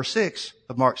unbelief. Verse 6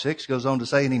 of Mark 6 goes on to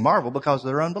say, and he marveled because of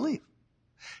their unbelief.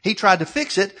 He tried to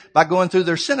fix it by going through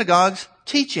their synagogues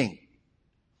teaching.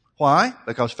 Why?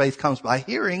 Because faith comes by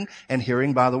hearing, and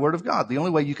hearing by the Word of God. The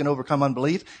only way you can overcome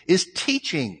unbelief is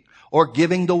teaching or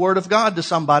giving the Word of God to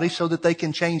somebody so that they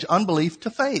can change unbelief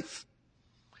to faith.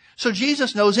 So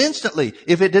Jesus knows instantly,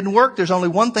 if it didn't work, there's only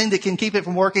one thing that can keep it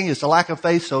from working. It's the lack of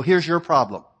faith, so here's your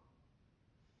problem.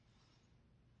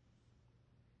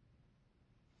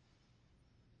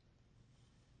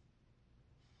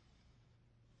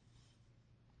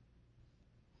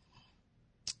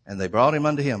 And they brought him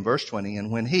unto him, verse 20,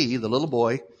 and when he, the little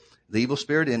boy, the evil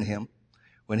spirit in him,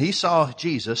 when he saw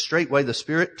Jesus, straightway the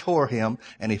spirit tore him,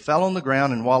 and he fell on the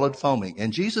ground and wallowed foaming.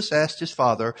 And Jesus asked his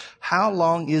father, how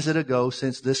long is it ago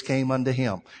since this came unto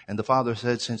him? And the father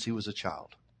said, since he was a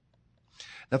child.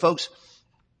 Now folks,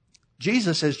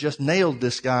 Jesus has just nailed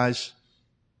this guy's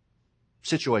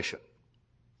situation.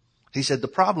 He said the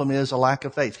problem is a lack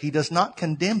of faith. He does not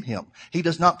condemn him. He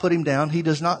does not put him down. He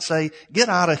does not say, get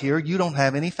out of here, you don't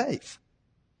have any faith.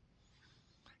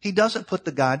 He doesn't put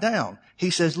the guy down. He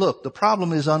says, look, the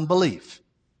problem is unbelief.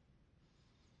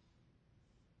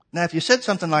 Now, if you said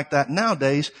something like that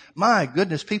nowadays, my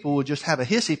goodness, people would just have a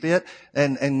hissy fit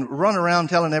and run around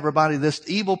telling everybody this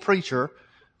evil preacher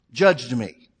judged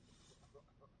me.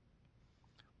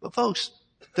 But folks,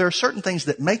 there are certain things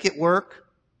that make it work,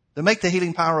 that make the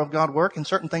healing power of God work, and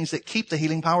certain things that keep the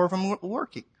healing power from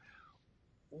working.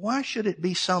 Why should it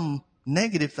be some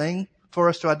negative thing for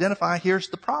us to identify, here's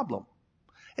the problem?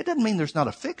 It doesn't mean there's not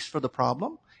a fix for the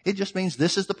problem. It just means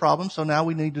this is the problem, so now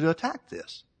we need to attack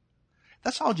this.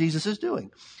 That's all Jesus is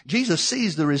doing. Jesus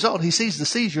sees the result. He sees the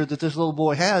seizure that this little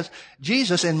boy has.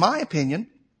 Jesus, in my opinion,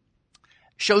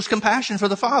 shows compassion for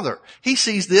the father. He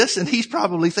sees this and he's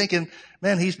probably thinking,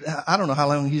 man, I don't know how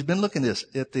long he's been looking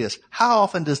at this. How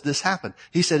often does this happen?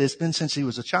 He said it's been since he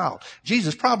was a child.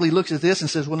 Jesus probably looks at this and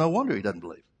says, well, no wonder he doesn't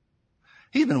believe.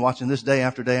 He's been watching this day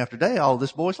after day after day all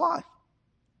this boy's life.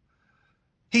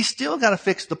 He's still got to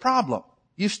fix the problem.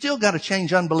 You've still got to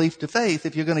change unbelief to faith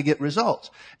if you're going to get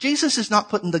results. Jesus is not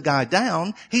putting the guy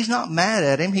down. He's not mad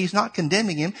at him. He's not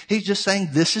condemning him. He's just saying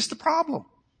this is the problem.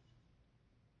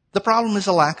 The problem is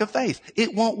a lack of faith.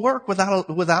 It won't work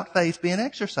without faith being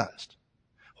exercised.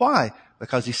 Why?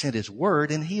 Because he sent his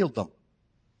word and healed them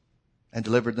and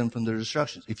delivered them from their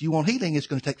destructions. If you want healing, it's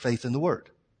going to take faith in the word.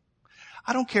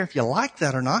 I don't care if you like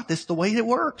that or not. That's the way it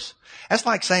works. That's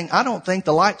like saying, I don't think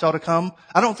the lights ought to come.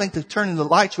 I don't think that turning the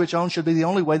light switch on should be the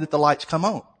only way that the lights come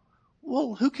on.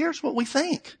 Well, who cares what we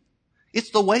think?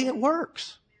 It's the way it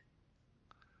works.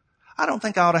 I don't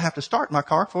think I ought to have to start my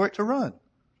car for it to run.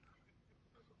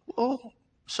 Well,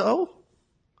 so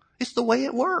it's the way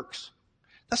it works.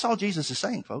 That's all Jesus is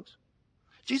saying, folks.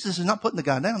 Jesus is not putting the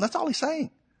guy down. That's all he's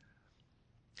saying.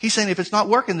 He's saying if it's not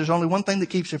working, there's only one thing that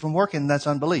keeps it from working, and that's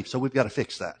unbelief. So we've got to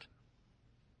fix that.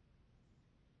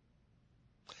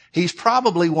 He's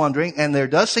probably wondering, and there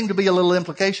does seem to be a little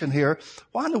implication here,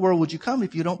 why in the world would you come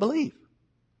if you don't believe?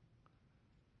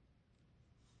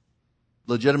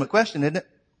 Legitimate question, isn't it?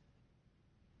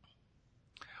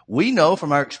 We know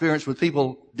from our experience with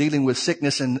people dealing with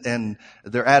sickness and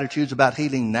their attitudes about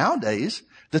healing nowadays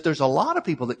that there's a lot of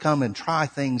people that come and try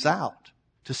things out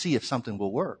to see if something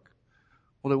will work.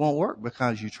 Well, it won't work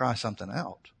because you try something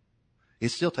out. It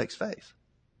still takes faith.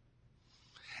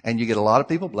 And you get a lot of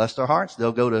people, bless their hearts,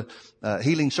 they'll go to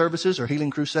healing services or healing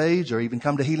crusades or even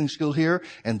come to healing school here,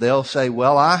 and they'll say,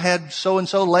 well, I had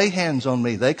so-and-so lay hands on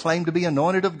me. They claim to be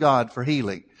anointed of God for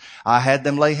healing. I had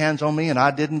them lay hands on me and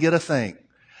I didn't get a thing.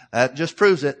 That just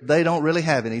proves that they don't really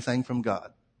have anything from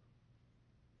God.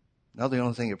 No, the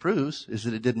only thing it proves is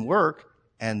that it didn't work,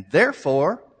 and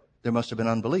therefore there must have been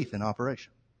unbelief in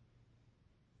operation.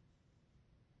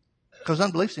 Because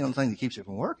unbelief's the only thing that keeps it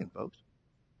from working, folks.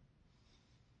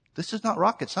 This is not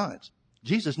rocket science.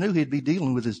 Jesus knew he'd be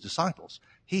dealing with his disciples.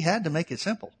 He had to make it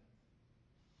simple.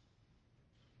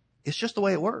 It's just the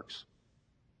way it works.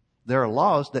 There are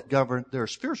laws that govern, there are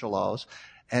spiritual laws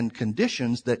and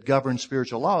conditions that govern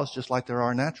spiritual laws, just like there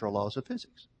are natural laws of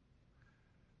physics.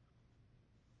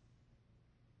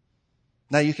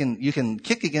 Now you can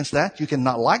kick against that. You can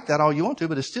not like that all you want to,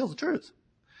 but it's still the truth.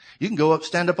 You can go up,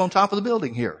 stand up on top of the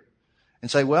building here and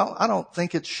say, well, I don't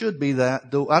think it should be that.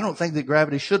 I don't think that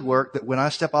gravity should work, that when I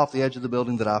step off the edge of the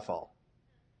building that I fall.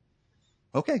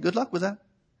 Okay, good luck with that.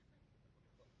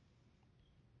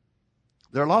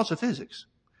 There are laws of physics.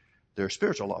 There are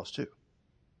spiritual laws too.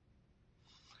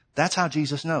 That's how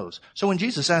Jesus knows. So when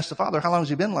Jesus asked the Father, how long has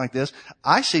he been like this?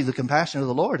 I see the compassion of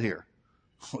the Lord here.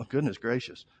 Oh, goodness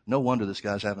gracious. No wonder this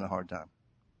guy's having a hard time.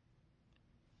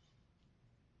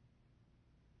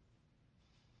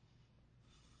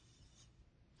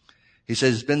 He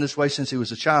says it's been this way since he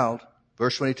was a child.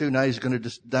 Verse 22, now he's going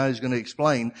to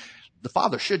explain the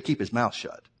Father should keep his mouth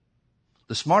shut.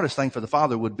 The smartest thing for the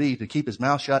Father would be to keep his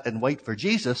mouth shut and wait for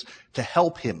Jesus to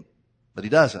help him. But he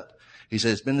doesn't. He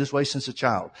says it's been this way since a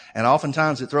child. And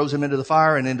oftentimes it throws him into the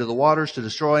fire and into the waters to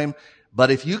destroy him.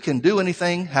 But if you can do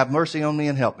anything, have mercy on me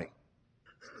and help me.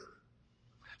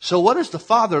 So what is the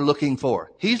Father looking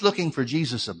for? He's looking for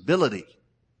Jesus' ability.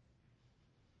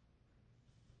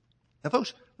 Now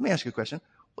folks, let me ask you a question.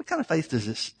 What kind of faith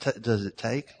does it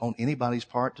take on anybody's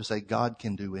part to say God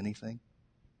can do anything?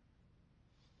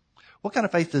 What kind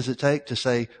of faith does it take to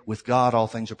say with God all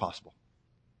things are possible?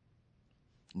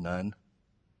 None.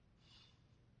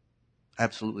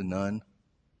 Absolutely none.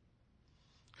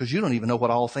 Because you don't even know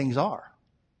what all things are.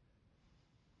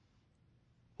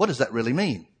 What does that really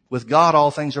mean? With God all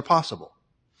things are possible.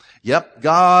 Yep,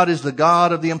 God is the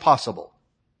God of the impossible.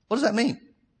 What does that mean?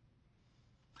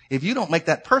 If you don't make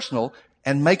that personal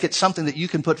and make it something that you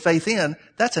can put faith in,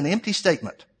 that's an empty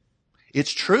statement.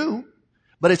 It's true,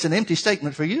 but it's an empty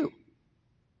statement for you.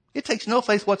 It takes no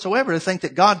faith whatsoever to think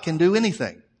that God can do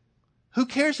anything. Who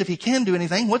cares if he can do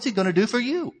anything? What's he going to do for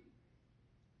you?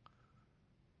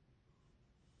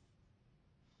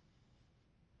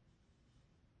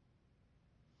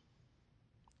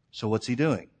 So what's he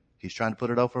doing? He's trying to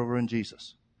put it over in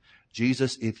Jesus.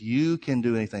 Jesus, if you can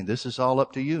do anything, this is all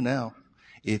up to you now.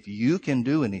 If you can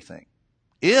do anything,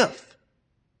 if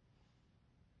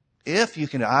you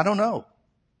can, I don't know,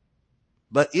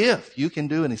 but if you can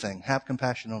do anything, have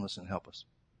compassion on us and help us.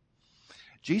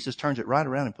 Jesus turns it right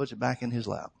around and puts it back in his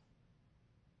lap.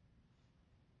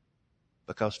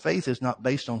 Because faith is not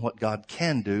based on what God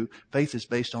can do. Faith is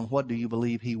based on what do you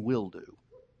believe he will do.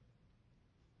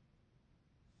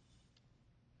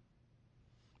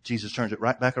 Jesus turns it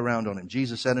right back around on him.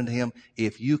 Jesus said unto him,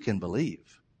 if you can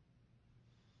believe,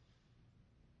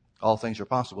 all things are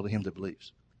possible to him that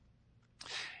believes.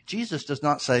 Jesus does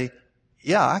not say,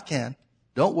 yeah, I can.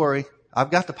 Don't worry. I've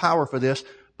got the power for this,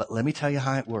 but let me tell you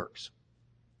how it works.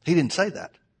 He didn't say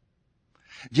that.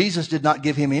 Jesus did not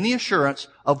give him any assurance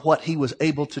of what he was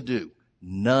able to do.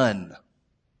 None.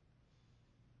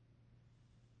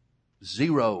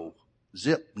 Zero.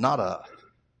 Zip. Nada.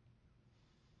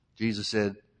 Jesus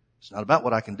said, it's not about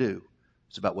what I can do.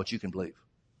 It's about what you can believe.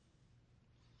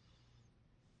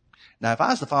 Now, if I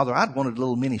was the Father, I'd wanted a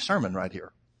little mini sermon right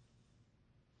here.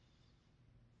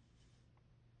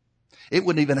 It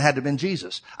wouldn't even have had to have been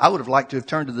Jesus. I would have liked to have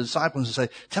turned to the disciples and say,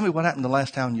 tell me what happened the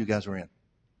last town you guys were in.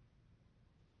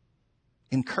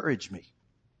 Encourage me.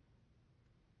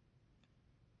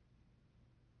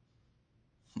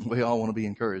 We all want to be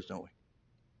encouraged, don't we?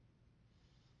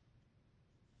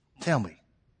 Tell me.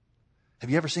 Have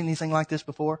you ever seen anything like this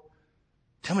before?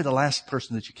 Tell me the last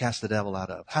person that you cast the devil out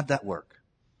of. How'd that work?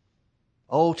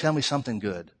 Oh, tell me something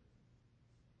good.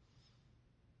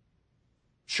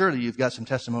 Surely you've got some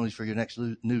testimonies for your next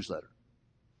newsletter.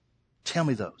 Tell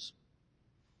me those.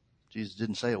 Jesus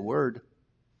didn't say a word.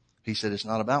 He said, it's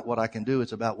not about what I can do.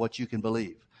 It's about what you can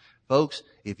believe. Folks,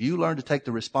 if you learn to take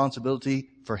the responsibility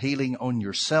for healing on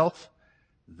yourself,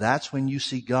 that's when you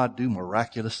see God do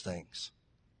miraculous things.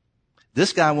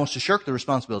 This guy wants to shirk the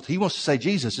responsibility. He wants to say,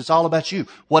 Jesus, it's all about you.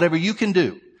 Whatever you can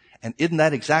do. And isn't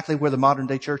that exactly where the modern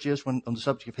day church is on the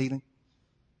subject of healing?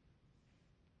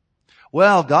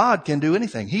 Well, God can do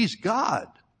anything. He's God.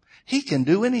 He can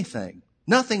do anything.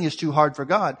 Nothing is too hard for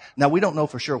God. Now, we don't know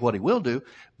for sure what He will do,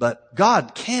 but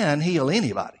God can heal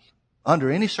anybody under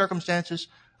any circumstances,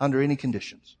 under any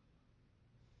conditions.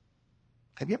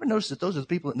 Have you ever noticed that those are the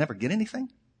people that never get anything?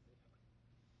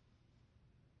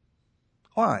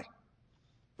 Why?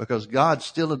 Because God's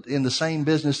still in the same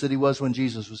business that He was when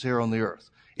Jesus was here on the earth.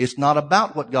 It's not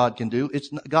about what God can do.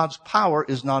 God's power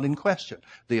is not in question.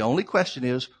 The only question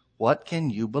is, what can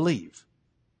you believe?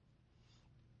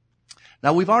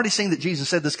 Now, we've already seen that Jesus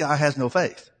said this guy has no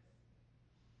faith.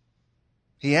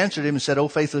 He answered him and said, "O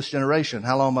faithless generation,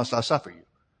 how long must I suffer you?"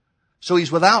 So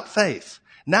he's without faith.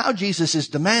 Now Jesus is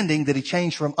demanding that he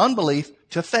change from unbelief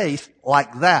to faith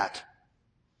like that.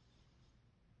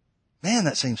 Man,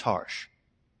 that seems harsh.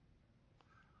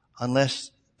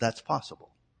 Unless that's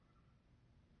possible.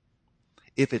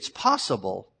 If it's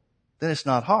possible, then it's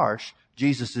not harsh.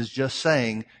 Jesus is just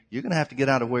saying, you're going to have to get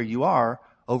out of where you are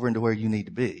over into where you need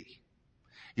to be.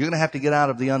 You're going to have to get out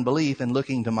of the unbelief and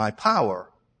looking to my power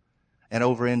and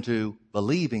over into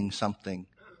believing something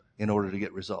in order to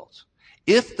get results.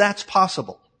 If that's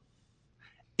possible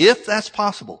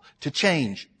to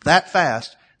change that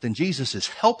fast, then Jesus is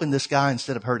helping this guy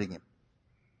instead of hurting him.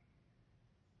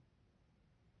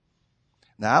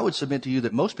 Now, I would submit to you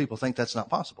that most people think that's not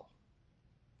possible.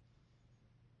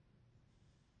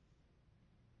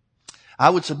 I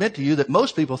would submit to you that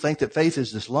most people think that faith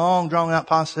is this long, drawn-out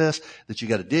process that you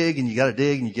got to dig and you got to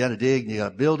dig and you got to dig and you got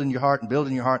to build in your heart and build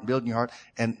in your heart and build in your heart.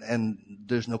 And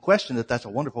there's no question that that's a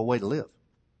wonderful way to live.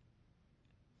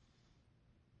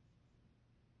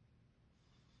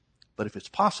 But if it's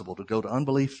possible to go to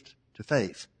unbelief to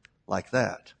faith like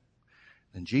that,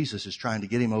 then Jesus is trying to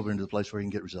get him over into the place where he can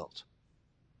get results.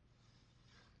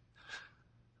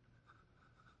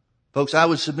 Folks, I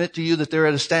would submit to you that they're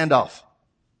at a standoff.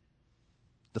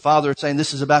 The Father is saying,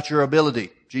 this is about your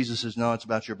ability. Jesus says, no, it's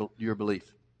about your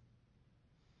belief.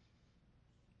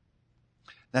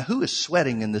 Now, who is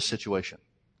sweating in this situation?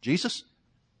 Jesus?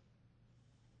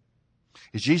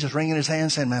 Is Jesus wringing his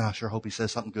hands saying, man, I sure hope he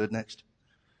says something good next?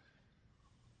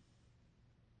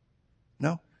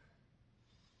 No.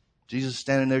 Jesus is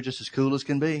standing there just as cool as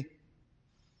can be.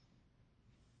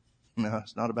 No,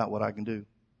 it's not about what I can do.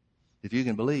 If you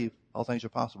can believe, all things are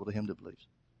possible to him that believes.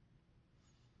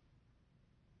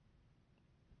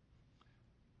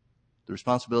 The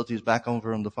responsibility is back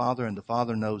over on the Father, and the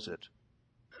Father knows it.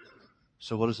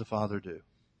 So what does the Father do?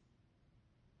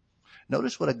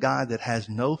 Notice what a guy that has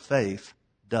no faith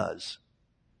does.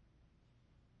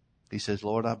 He says,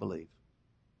 Lord, I believe.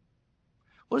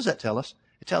 What does that tell us?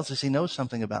 It tells us he knows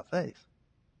something about faith.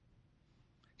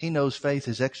 He knows faith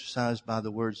is exercised by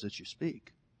the words that you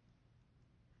speak.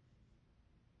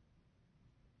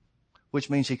 Which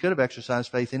means he could have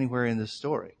exercised faith anywhere in this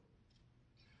story.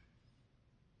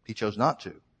 He chose not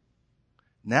to.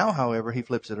 Now, however, he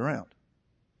flips it around.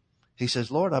 He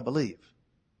says, Lord, I believe.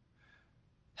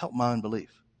 Help my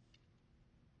unbelief.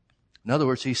 In other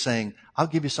words, he's saying, I'll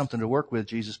give you something to work with,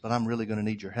 Jesus, but I'm really going to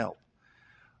need your help.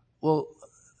 Well,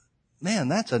 man,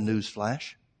 that's a news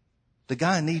flash. The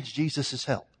guy needs Jesus'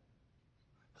 help.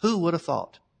 Who would have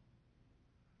thought?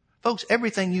 Folks,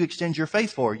 everything you extend your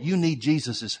faith for, you need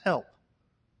Jesus' help.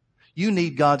 You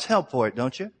need God's help for it,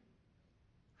 don't you?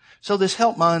 So this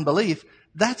help my unbelief,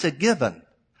 that's a given.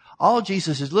 All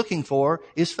Jesus is looking for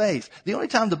is faith. The only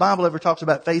time the Bible ever talks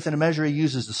about faith in a measure, he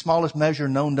uses the smallest measure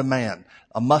known to man,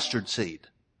 a mustard seed.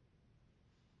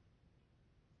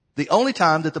 The only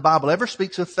time that the Bible ever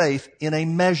speaks of faith in a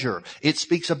measure, it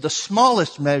speaks of the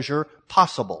smallest measure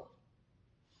possible.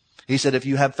 He said, if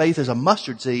you have faith as a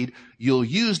mustard seed, you'll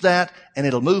use that and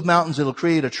it'll move mountains. It'll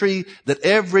create a tree that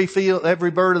every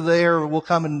bird of the air will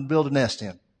come and build a nest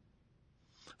in.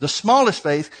 The smallest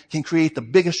faith can create the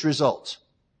biggest results.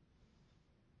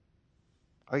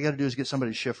 All you got to do is get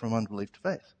somebody to shift from unbelief to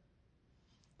faith.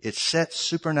 It sets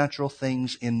supernatural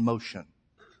things in motion.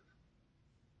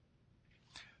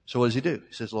 So what does he do?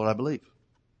 He says, Lord, I believe.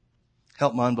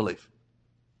 Help my unbelief.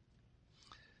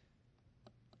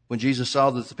 When Jesus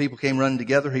saw that the people came running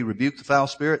together, he rebuked the foul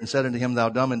spirit and said unto him, Thou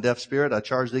dumb and deaf spirit, I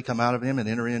charge thee, come out of him and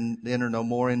enter no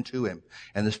more into him.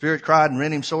 And the spirit cried and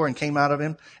rent him sore and came out of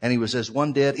him, and he was as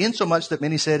one dead, insomuch that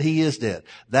many said he is dead.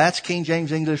 That's King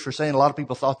James English for saying a lot of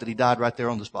people thought that he died right there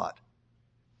on the spot.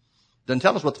 Doesn't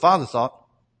tell us what the Father thought.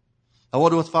 I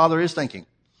wonder what the Father is thinking.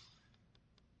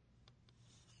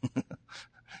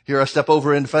 Here I step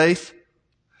over in faith.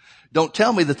 Don't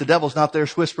tell me that the devil's not there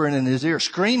whispering in his ear,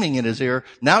 screaming in his ear,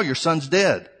 now your son's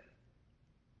dead.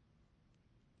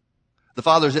 The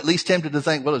Father's at least tempted to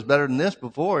think, well, it's better than this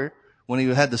before when he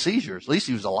had the seizures. At least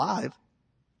he was alive.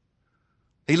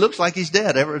 He looks like he's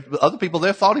dead. Other people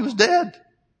there thought he was dead.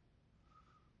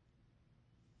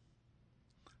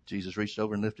 Jesus reached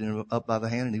over and lifted him up by the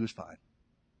hand, and he was fine.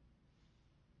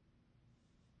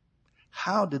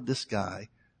 How did this guy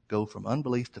go from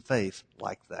unbelief to faith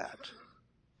like that?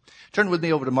 Turn with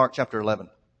me over to Mark chapter 11.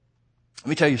 Let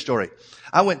me tell you a story.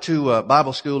 I went to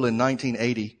Bible school in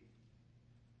 1980.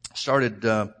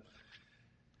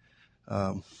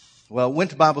 Went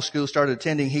to Bible school, started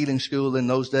attending healing school. In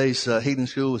those days, healing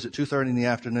school was at 2:30 in the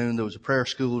afternoon. There was a prayer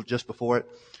school just before it,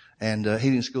 and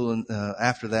healing school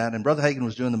after that. And Brother Hagin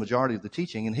was doing the majority of the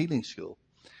teaching in healing school.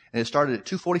 And it started at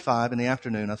 2:45 in the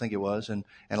afternoon, I think it was. And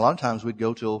a lot of times we'd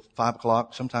go till 5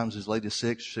 o'clock, sometimes as late as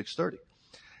 6 or 6:30.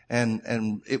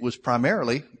 And it was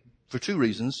primarily for two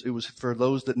reasons. It was for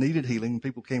those that needed healing.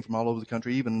 People came from all over the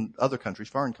country, even other countries,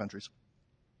 foreign countries,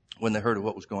 when they heard of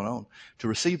what was going on, to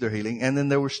receive their healing. And then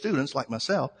there were students like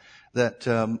myself that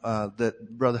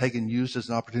Brother Hagin used as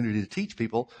an opportunity to teach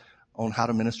people on how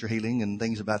to minister healing and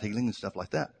things about healing and stuff like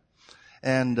that.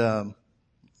 And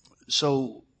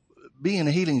so being in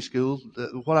a healing school,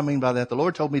 what I mean by that, the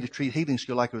Lord told me to treat healing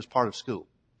school like it was part of school.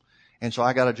 And so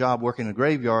I got a job working a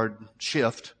graveyard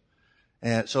shift,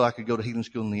 and so I could go to healing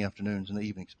school in the afternoons and the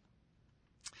evenings.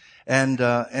 And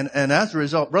as a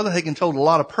result, Brother Hagin told a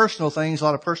lot of personal things, a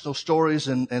lot of personal stories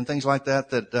and things like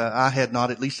that I had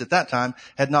not, at least at that time,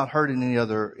 had not heard in any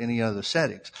other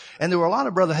settings. And there were a lot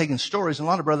of Brother Hagin's stories and a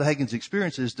lot of Brother Hagin's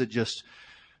experiences that just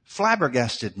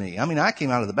flabbergasted me. I mean, I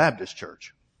came out of the Baptist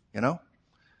church,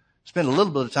 Spent a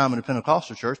little bit of time in a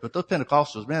Pentecostal church, but those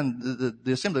Pentecostals, man,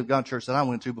 the Assembly of God church that I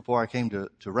went to before I came to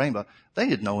Rhema, they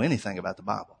didn't know anything about the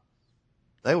Bible.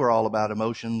 They were all about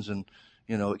emotions and,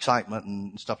 excitement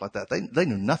and stuff like that. They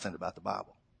knew nothing about the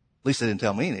Bible. At least they didn't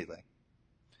tell me anything.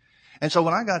 And so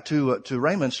when I got to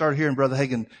Rhema and started hearing Brother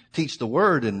Hagin teach the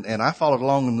Word, and I followed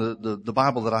along in the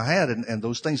Bible that I had, and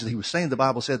those things that he was saying, the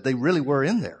Bible said they really were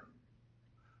in there.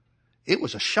 It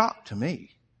was a shock to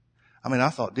me. I mean, I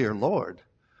thought, dear Lord,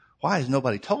 why has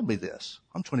nobody told me this?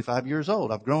 I'm 25 years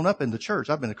old. I've grown up in the church.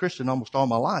 I've been a Christian almost all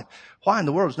my life. Why in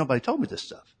the world has nobody told me this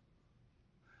stuff?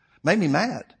 Made me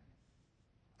mad.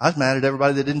 I was mad at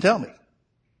everybody that didn't tell me.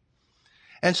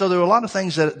 And so there were a lot of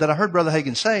things that I heard Brother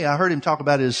Hagin say. I heard him talk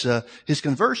about his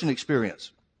conversion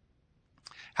experience.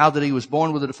 How that he was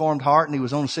born with a deformed heart and he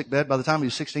was on a sick bed. By the time he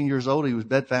was 16 years old, he was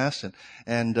bedfast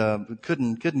and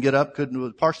couldn't get up,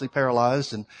 was partially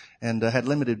paralyzed and had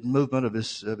limited movement of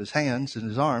his hands and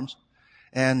his arms.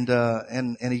 And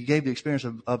he gave the experience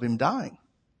of him dying.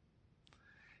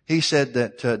 He said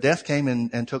that death came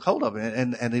and took hold of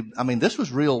him. And this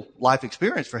was real life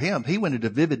experience for him. He went into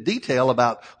vivid detail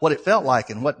about what it felt like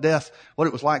and what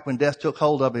it was like when death took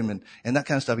hold of him and that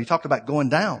kind of stuff. He talked about going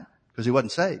down because he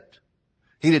wasn't saved.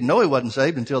 He didn't know he wasn't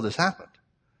saved until this happened.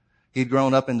 He'd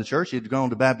grown up in the church. He'd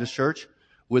grown to Baptist church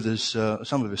with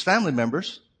some of his family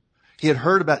members. He had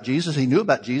heard about Jesus. He knew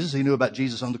about Jesus. He knew about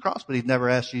Jesus on the cross, but he'd never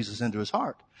asked Jesus into his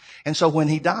heart. And so when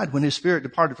he died, when his spirit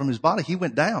departed from his body, he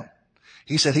went down.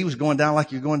 He said he was going down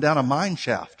like you're going down a mine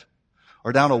shaft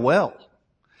or down a well.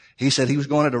 He said he was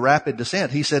going at a rapid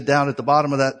descent. He said down at the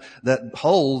bottom of that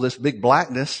hole, this big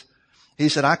blackness, he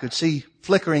said I could see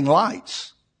flickering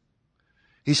lights.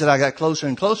 He said, I got closer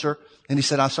and closer, and he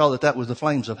said, I saw that was the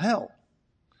flames of hell.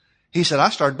 He said, I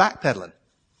started backpedaling,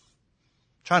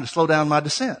 trying to slow down my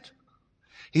descent.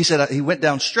 He said, he went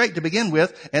down straight to begin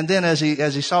with, and then as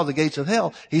he saw the gates of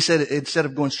hell, he said, instead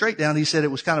of going straight down, he said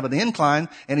it was kind of an incline,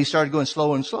 and he started going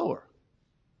slower and slower.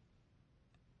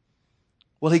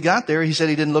 Well, he got there, he said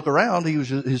he didn't look around, he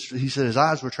said his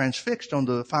eyes were transfixed on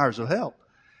the fires of hell.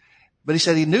 But he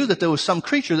said he knew that there was some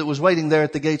creature that was waiting there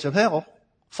at the gates of hell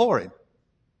for him.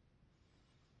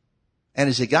 And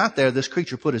as he got there, this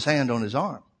creature put his hand on his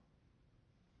arm.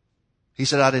 He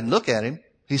said, I didn't look at him.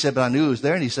 He said, but I knew he was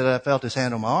there. And he said, I felt his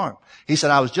hand on my arm. He said,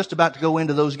 I was just about to go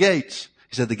into those gates.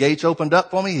 He said, the gates opened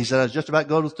up for me. He said, I was just about to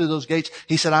go through those gates.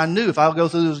 He said, I knew if I'll go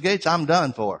through those gates, I'm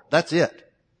done for. That's it.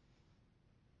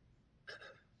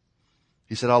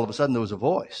 He said, all of a sudden there was a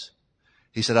voice.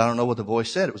 He said, I don't know what the voice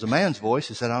said. It was a man's voice.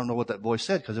 He said, I don't know what that voice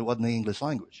said because it wasn't the English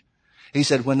language. He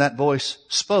said, when that voice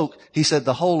spoke, he said,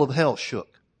 the whole of hell shook.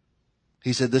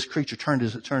 He said, this creature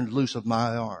turned loose of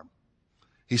my arm.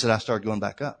 He said, I started going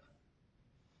back up.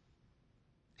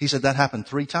 He said, that happened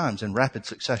 3 times in rapid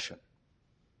succession.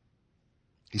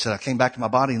 He said, I came back to my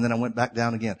body and then I went back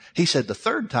down again. He said, the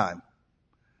 3rd time,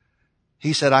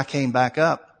 he said, I came back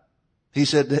up. He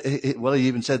said, he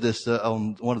even said this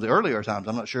on one of the earlier times.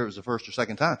 I'm not sure it was the 1st or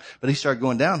 2nd time, but he started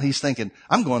going down. He's thinking,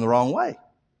 I'm going the wrong way.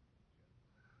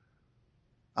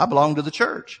 I belong to the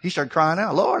church. He started crying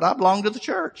out, Lord, I belong to the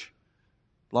church.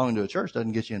 Belonging to a church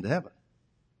doesn't get you into heaven.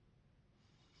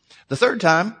 The third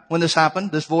time when this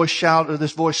happened, this voice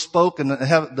spoke and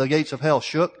the gates of hell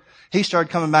shook. He started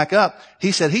coming back up.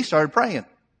 He said he started praying.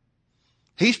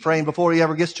 He's praying before he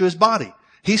ever gets to his body.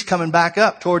 He's coming back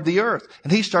up toward the earth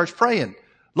and he starts praying,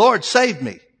 Lord, save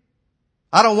me.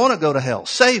 I don't want to go to hell.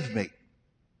 Save me.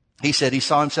 He said he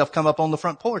saw himself come up on the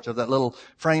front porch of that little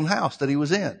frame house that he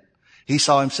was in. He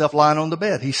saw himself lying on the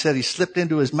bed. He said he slipped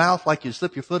into his mouth like you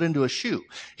slip your foot into a shoe.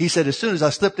 He said, as soon as I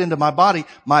slipped into my body,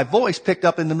 my voice picked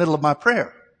up in the middle of my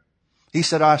prayer. He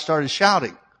said, I started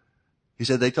shouting. He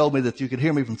said, they told me that you could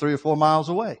hear me from 3 or 4 miles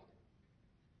away.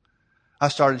 I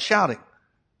started shouting,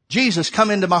 Jesus, come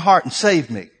into my heart and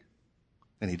save me.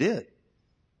 And he did.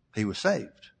 He was saved.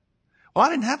 Well, I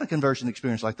didn't have a conversion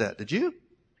experience like that. Did you?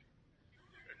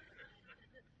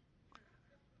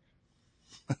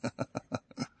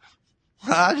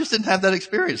 I just didn't have that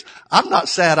experience. I'm not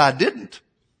sad I didn't.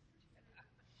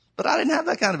 But I didn't have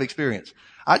that kind of experience.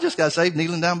 I just got saved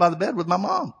kneeling down by the bed with my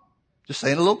mom. Just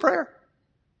saying a little prayer.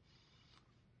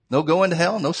 No going to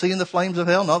hell. No seeing the flames of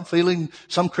hell. No feeling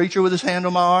some creature with his hand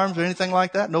on my arms or anything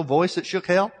like that. No voice that shook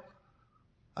hell.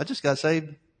 I just got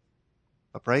saved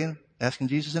by praying, asking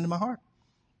Jesus into my heart.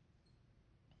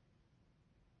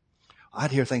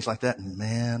 I'd hear things like that and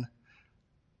man,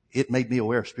 it made me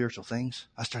aware of spiritual things.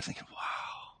 I started thinking,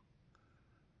 wow,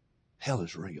 hell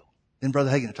is real. Then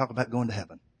Brother Hagin talked about going to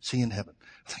heaven, seeing heaven.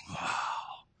 I think,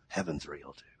 wow, heaven's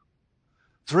real too.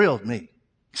 Thrilled me,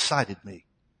 excited me.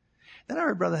 Then I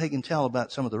heard Brother Hagin tell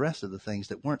about some of the rest of the things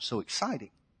that weren't so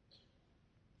exciting.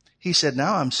 He said,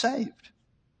 now I'm saved.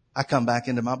 I come back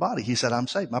into my body. He said, I'm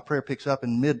saved. My prayer picks up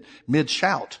in mid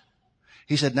shout.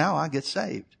 He said, now I get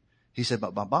saved. He said,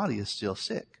 but my body is still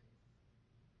sick.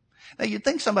 Now, you'd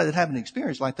think somebody that had an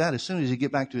experience like that, as soon as he'd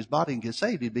get back to his body and get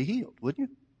saved, he'd be healed, wouldn't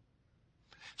you?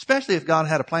 Especially if God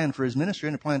had a plan for his ministry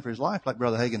and a plan for his life like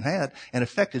Brother Hagin had and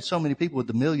affected so many people with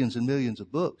the millions and millions of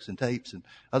books and tapes and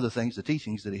other things, the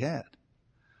teachings that he had.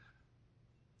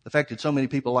 Affected so many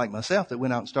people like myself that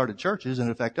went out and started churches and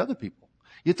affect other people.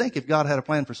 You'd think if God had a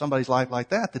plan for somebody's life like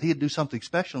that he'd do something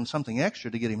special and something extra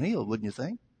to get him healed, wouldn't you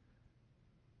think?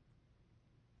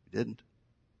 He didn't.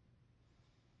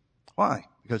 Why?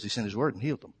 Because he sent his word and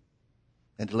healed them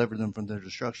and delivered them from their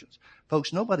destructions.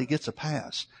 Folks, nobody gets a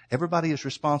pass. Everybody is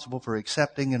responsible for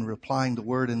accepting and applying the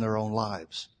word in their own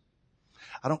lives.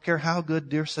 I don't care how good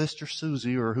dear Sister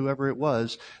Susie or whoever it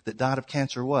was that died of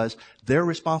cancer was, they're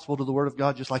responsible to the word of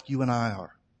God just like you and I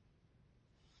are.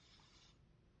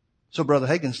 So Brother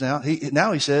Hagin's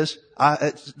now he says,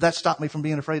 that stopped me from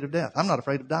being afraid of death. I'm not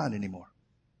afraid of dying anymore.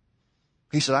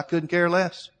 He said, I couldn't care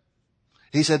less.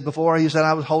 He said before,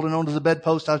 I was holding on to the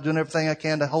bedpost. I was doing everything I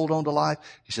can to hold on to life.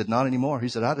 He said, not anymore. He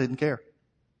said, I didn't care.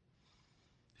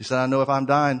 He said, I know if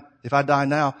I die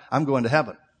now, I'm going to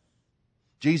heaven.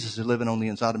 Jesus is living on the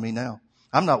inside of me now.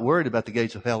 I'm not worried about the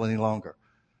gates of hell any longer.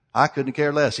 I couldn't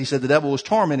care less. He said the devil was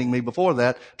tormenting me before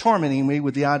that, tormenting me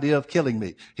with the idea of killing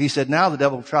me. He said now the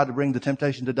devil tried to bring the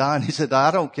temptation to die, and he said,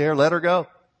 I don't care. Let her go.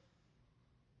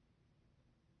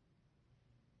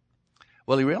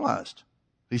 Well, he realized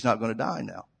he's not going to die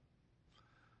now.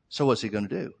 So what's he going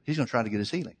to do? He's going to try to get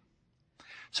his healing.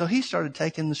 So he started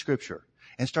taking the scripture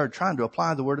and started trying to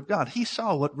apply the word of God. He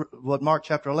saw what Mark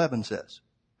chapter 11 says.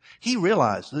 He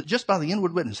realized that just by the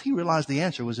inward witness, he realized the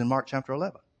answer was in Mark chapter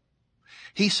 11.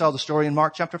 He saw the story in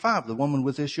Mark chapter 5, the woman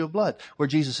with the issue of blood, where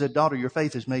Jesus said, daughter, your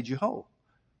faith has made you whole.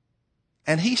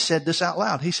 And he said this out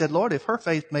loud. He said, Lord, if her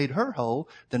faith made her whole,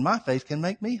 then my faith can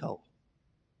make me whole.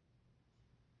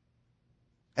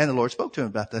 And the Lord spoke to him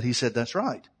about that. He said, that's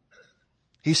right.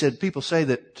 He said, people say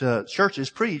that churches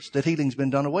preach that healing's been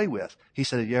done away with. He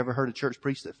said, have you ever heard a church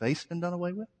preach that faith's been done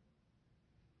away with?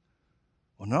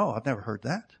 Well, no, I've never heard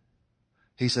that.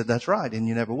 He said, that's right, and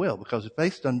you never will, because if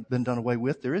faith's been done away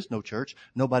with, there is no church.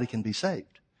 Nobody can be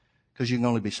saved, because you can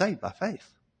only be saved by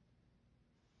faith.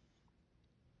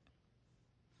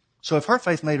 So if her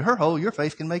faith made her whole, your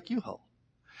faith can make you whole.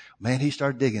 Man, he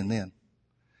started digging then.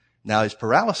 Now his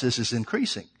paralysis is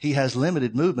increasing. He has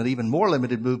limited movement, even more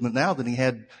limited movement now than he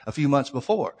had a few months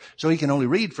before. So he can only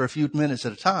read for a few minutes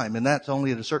at a time, and that's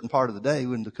only at a certain part of the day,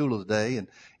 in the cool of the day,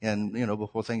 and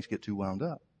before things get too wound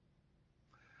up.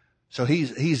 So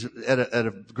he's at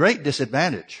a great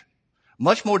disadvantage,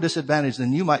 much more disadvantage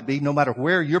than you might be, no matter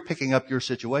where you're picking up your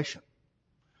situation.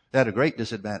 At a great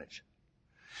disadvantage.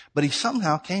 But he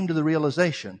somehow came to the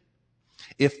realization,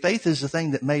 if faith is the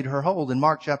thing that made her whole, then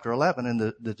Mark chapter 11 and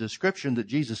the description that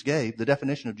Jesus gave, the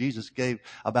definition of Jesus gave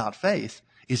about faith,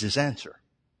 is his answer.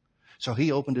 So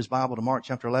he opened his Bible to Mark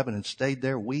chapter 11 and stayed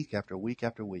there week after week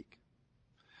after week.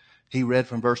 He read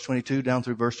from verse 22 down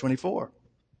through verse 24,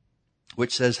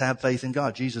 which says, have faith in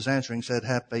God. Jesus answering said,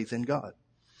 have faith in God.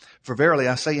 For verily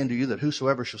I say unto you that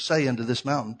whosoever shall say unto this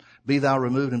mountain, Be thou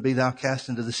removed and be thou cast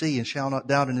into the sea, and shall not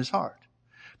doubt in his heart,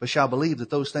 but shall believe that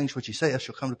those things which he saith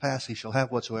shall come to pass, he shall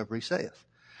have whatsoever he saith.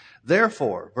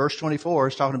 Therefore, verse 24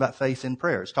 is talking about faith in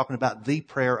prayer. It's talking about the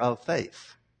prayer of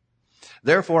faith.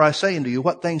 Therefore I say unto you,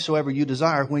 what things soever you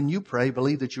desire, when you pray,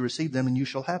 believe that you receive them and you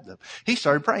shall have them. He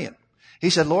started praying.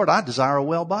 He said, Lord, I desire a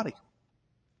well body.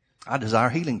 I desire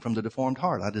healing from the deformed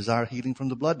heart. I desire healing from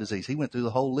the blood disease. He went through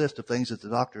the whole list of things that the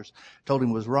doctors told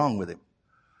him was wrong with him.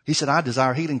 He said, I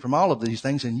desire healing from all of these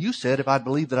things. And you said, if I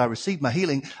believed that I received my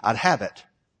healing, I'd have it.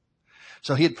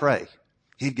 So he'd pray.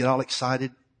 He'd get all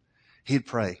excited. He'd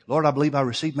pray, Lord, I believe I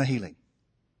received my healing.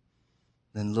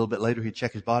 Then a little bit later, he'd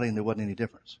check his body and there wasn't any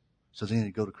difference. So then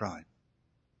he'd go to crying.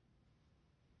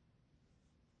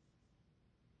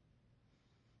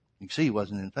 You can see he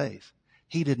wasn't in faith.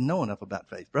 He didn't know enough about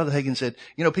faith. Brother Hagin said,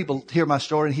 people hear my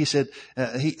story, and he said,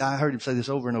 I heard him say this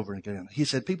over and over again. He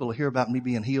said, people hear about me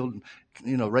being healed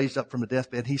and, raised up from a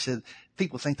deathbed. He said,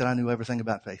 people think that I knew everything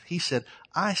about faith. He said,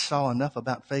 I saw enough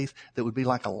about faith that would be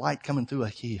like a light coming through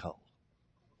a keyhole.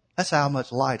 That's how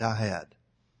much light I had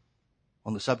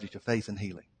on the subject of faith and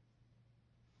healing.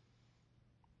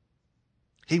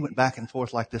 He went back and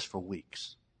forth like this for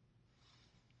weeks.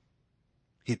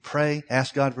 He'd pray,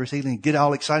 ask God for his healing, get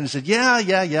all excited and said, yeah,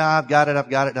 I've got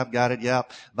it. Yeah.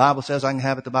 Bible says I can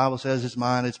have it. The Bible says it's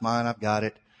mine, I've got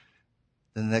it.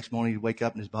 Then the next morning he'd wake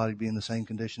up and his body would be in the same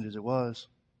condition as it was.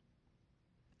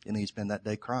 And he'd spend that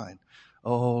day crying.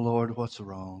 Oh Lord, what's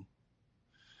wrong?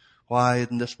 Why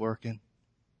isn't this working?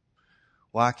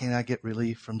 Why can't I get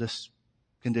relief from this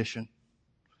condition?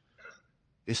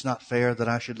 It's not fair that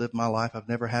I should live my life. I've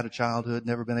never had a childhood,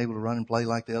 never been able to run and play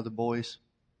like the other boys.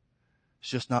 It's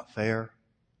just not fair.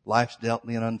 Life's dealt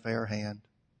me an unfair hand.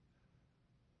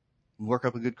 You can work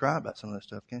up a good cry about some of that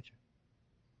stuff, can't you?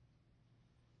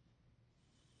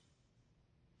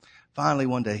 Finally,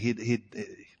 one day, he'd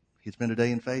spend a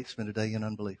day in faith, spend a day in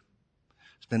unbelief.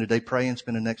 Spend a day praying,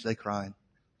 spend the next day crying.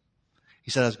 He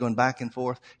said, I was going back and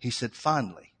forth. He said,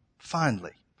 finally,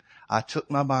 I took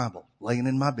my Bible, laying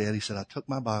in my bed. He said, I took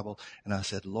my Bible and I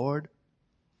said, Lord,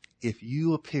 if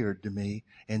you appeared to me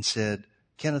and said,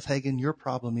 Kenneth Hagin, your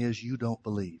problem is you don't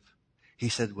believe. He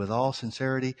said, with all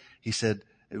sincerity, he said,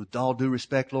 with all due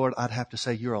respect, Lord, I'd have to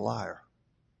say you're a liar.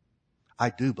 I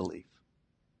do believe.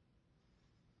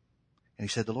 And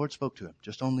he said, the Lord spoke to him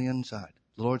just on the inside.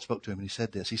 The Lord spoke to him and he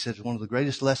said this. He said, it's one of the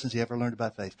greatest lessons he ever learned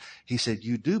about faith. He said,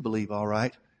 you do believe all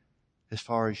right as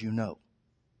far as you know.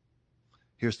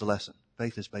 Here's the lesson.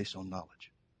 Faith is based on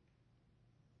knowledge.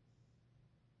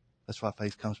 That's why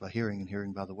faith comes by hearing and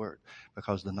hearing by the word.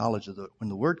 Because the knowledge when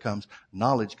the word comes,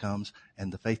 knowledge comes,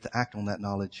 and the faith to act on that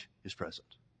knowledge is present.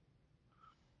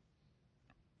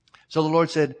 So the Lord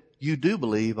said, you do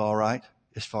believe all right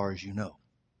as far as you know.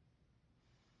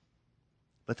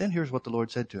 But then here's what the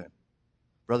Lord said to him.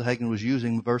 Brother Hagin was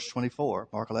using verse 24,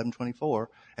 Mark 11:24,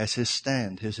 as his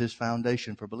stand, his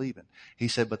foundation for believing. He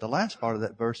said, but the last part of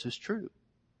that verse is true.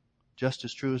 Just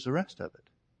as true as the rest of it.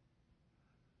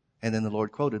 And then the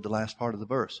Lord quoted the last part of the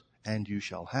verse, and you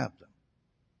shall have them.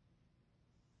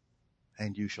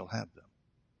 And you shall have them.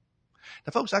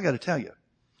 Now folks, I got to tell you,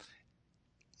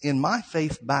 in my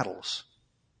faith battles,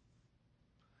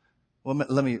 well,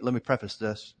 let me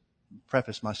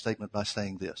preface my statement by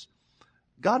saying this.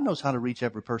 God knows how to reach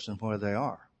every person where they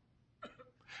are.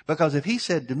 Because if he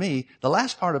said to me, the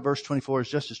last part of verse 24 is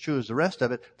just as true as the rest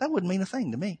of it, that wouldn't mean a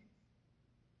thing to me.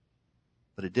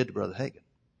 But it did to Brother Hagin.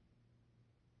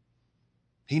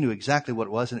 He knew exactly what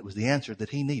it was, and it was the answer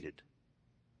that he needed.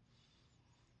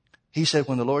 He said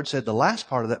when the Lord said the last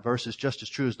part of that verse is just as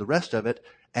true as the rest of it,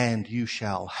 and you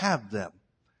shall have them.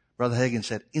 Brother Hagin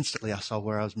said, instantly I saw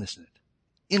where I was missing it.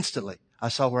 Instantly I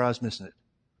saw where I was missing it.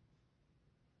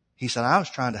 He said, I was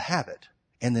trying to have it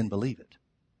and then believe it.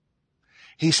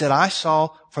 He said, I saw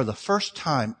for the first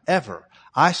time ever,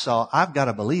 I've got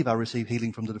to believe I receive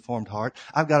healing from the deformed heart.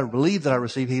 I've got to believe that I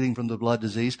receive healing from the blood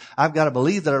disease. I've got to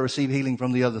believe that I receive healing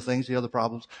from the other things, the other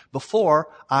problems, before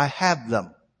I have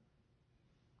them.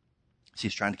 See,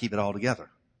 he's trying to keep it all together.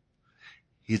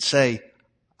 He'd say,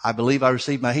 I believe I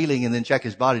received my healing, and then check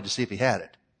his body to see if he had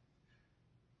it.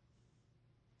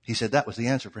 He said that was the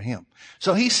answer for him.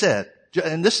 So he said,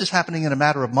 and this is happening in a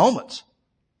matter of moments.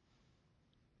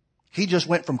 He just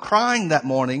went from crying that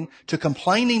morning to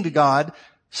complaining to God,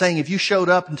 saying, if you showed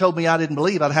up and told me I didn't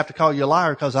believe, I'd have to call you a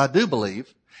liar because I do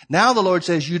believe. Now the Lord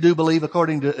says you do believe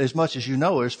according to as much as you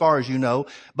know, or as far as you know.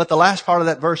 But the last part of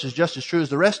that verse is just as true as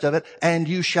the rest of it, and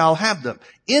you shall have them.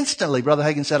 Instantly, Brother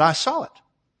Hagin said, I saw it.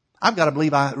 I've got to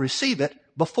believe I receive it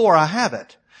before I have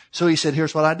it. So he said,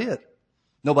 here's what I did.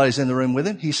 Nobody's in the room with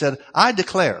him. He said, I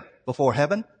declare before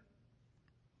heaven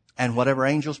and whatever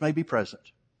angels may be present,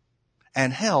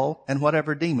 and hell and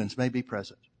whatever demons may be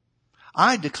present.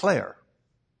 I declare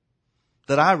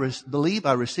that I believe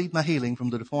I received my healing from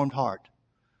the deformed heart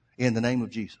in the name of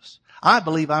Jesus. I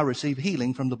believe I received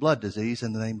healing from the blood disease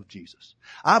in the name of Jesus.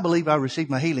 I believe I received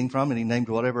my healing from, and he named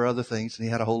whatever other things, and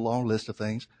he had a whole long list of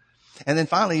things. And then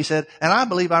finally he said, and I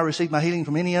believe I received my healing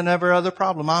from any and every other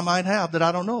problem I might have that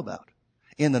I don't know about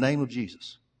in the name of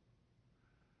Jesus.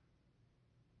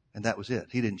 And that was it.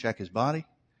 He didn't check his body.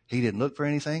 He didn't look for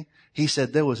anything. He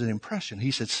said there was an impression.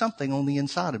 He said something on the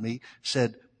inside of me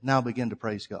said, now begin to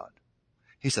praise God.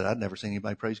 He said, I'd never seen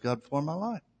anybody praise God before in my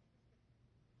life.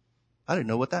 I didn't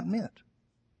know what that meant.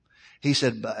 He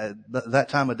said, that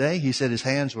time of day, he said his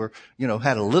hands were,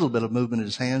 had a little bit of movement in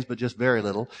his hands, but just very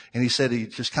little. And he said he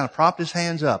just kind of propped his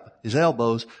hands up, his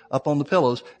elbows up on the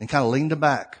pillows, and kind of leaned them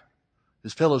back.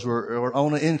 His pillows were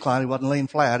on an incline. He wasn't laying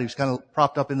flat. He was kind of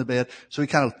propped up in the bed. So he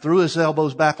kind of threw his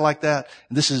elbows back like that.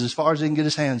 And this is as far as he can get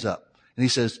his hands up. And he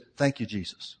says, thank you,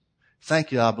 Jesus.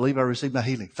 Thank you. I believe I received my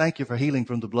healing. Thank you for healing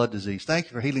from the blood disease. Thank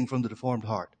you for healing from the deformed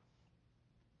heart.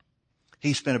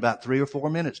 He spent about 3 or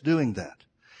 4 minutes doing that.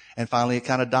 And finally it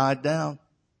kind of died down.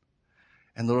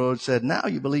 And the Lord said, now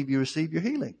you believe you received your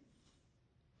healing.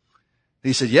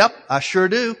 He said, yep, I sure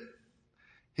do.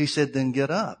 He said, then get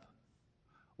up.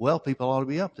 Well, people ought to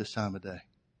be up this time of day.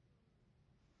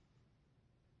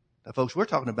 Now, folks, we're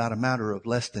talking about a matter of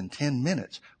less than 10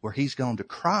 minutes where he's gone to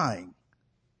crying.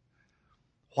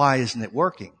 Why isn't it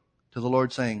working? To the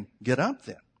Lord saying, get up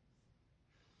then.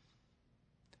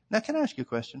 Now, can I ask you a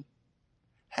question?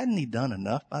 Hadn't he done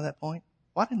enough by that point?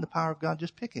 Why didn't the power of God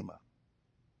just pick him up?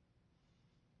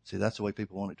 See, that's the way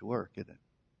people want it to work, isn't it?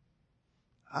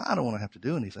 I don't want to have to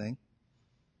do anything.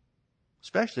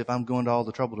 Especially if I'm going to all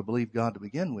the trouble to believe God to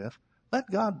begin with.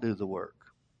 Let God do the work.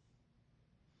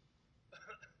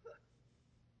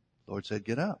 The Lord said,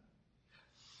 get up.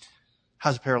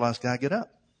 How's a paralyzed guy get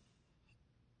up?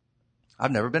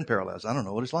 I've never been paralyzed. I don't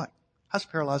know what it's like. How's a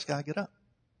paralyzed guy get up?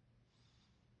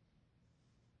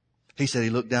 He said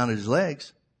he looked down at his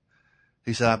legs.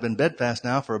 He said, I've been bedfast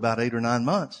now for about 8 or 9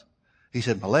 months. He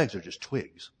said, my legs are just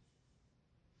twigs.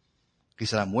 He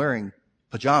said, I'm wearing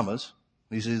pajamas.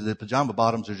 He said, the pajama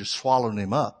bottoms are just swallowing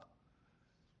him up.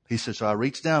 He said, so I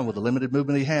reached down with the limited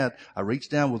movement he had. I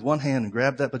reached down with one hand and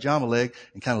grabbed that pajama leg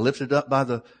and kind of lifted it up by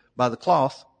the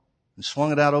cloth and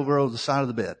swung it out over the side of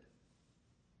the bed.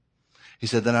 He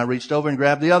said, then I reached over and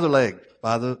grabbed the other leg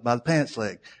by the pants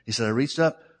leg. He said, I reached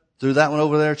up, threw that one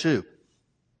over there too.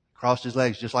 Crossed his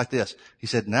legs just like this. He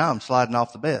said, now I'm sliding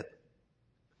off the bed.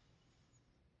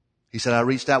 He said, I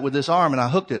reached out with this arm and I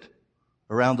hooked it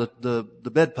around the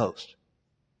bedpost.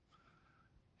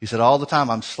 He said, all the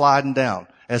time I'm sliding down.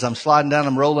 As I'm sliding down,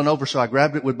 I'm rolling over, so I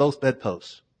grabbed it with both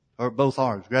bedposts, or both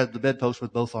arms. Grabbed the bedpost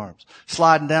with both arms.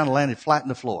 Sliding down and landed flat in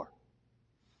the floor.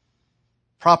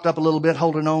 Propped up a little bit,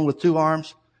 holding on with 2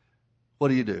 arms. What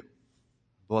do you do?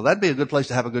 Well, that'd be a good place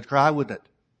to have a good cry, wouldn't it?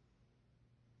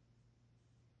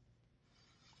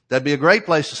 That'd be a great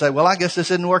place to say, well, I guess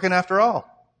this isn't working after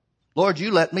all. Lord, you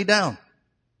let me down.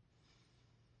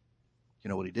 You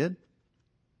know what he did?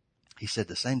 He said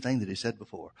the same thing that he said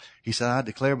before. He said, I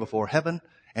declare before heaven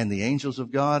and the angels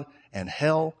of God and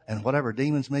hell and whatever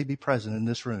demons may be present in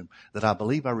this room that I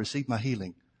believe I received my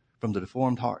healing from the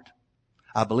deformed heart.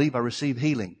 I believe I received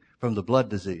healing from the blood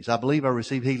disease. I believe I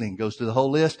received healing. Goes through the whole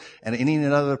list and any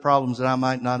and other problems that I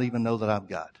might not even know that I've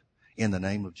got in the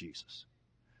name of Jesus.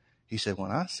 He said,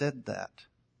 when I said that,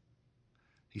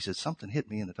 he said, something hit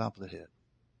me in the top of the head.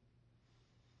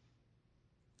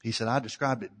 He said, I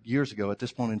described it years ago. At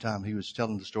this point in time, he was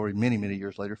telling the story many, many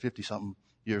years later, 50-something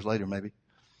years later maybe,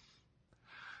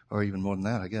 or even more than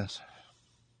that, I guess.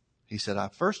 He said, I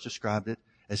first described it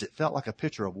as it felt like a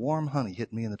pitcher of warm honey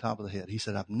hit me in the top of the head. He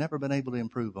said, I've never been able to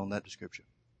improve on that description.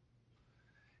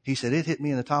 He said, it hit me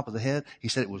in the top of the head. He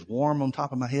said, it was warm on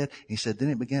top of my head. He said, then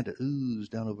it began to ooze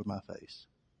down over my face.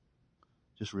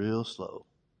 Just real slow.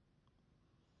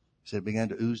 He said, it began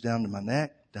to ooze down to my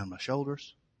neck, down my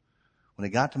shoulders. When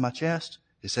it got to my chest,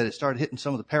 he said it started hitting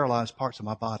some of the paralyzed parts of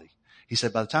my body. He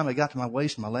said by the time it got to my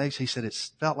waist and my legs, he said it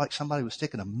felt like somebody was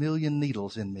sticking 1,000,000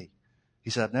 needles in me. He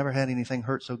said, I've never had anything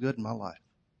hurt so good in my life.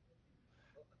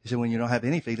 He said, when you don't have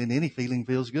any feeling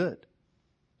feels good.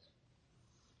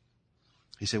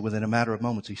 He said, within a matter of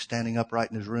moments, he's standing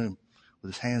upright in his room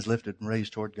with his hands lifted and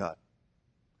raised toward God.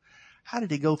 How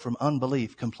did he go from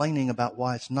unbelief, complaining about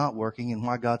why it's not working and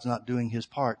why God's not doing his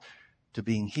part, to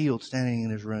being healed, standing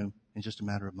in his room in just a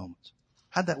matter of moments?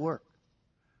 How'd that work?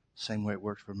 Same way it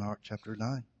works for Mark chapter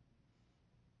 9.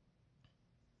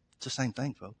 It's the same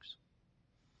thing, folks.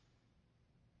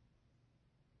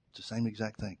 It's the same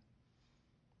exact thing.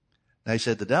 Now he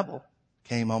said the devil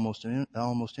came almost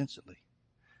instantly.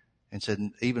 And said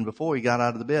even before he got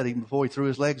out of the bed, even before he threw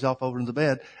his legs off over into the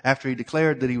bed, after he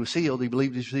declared that he was healed, he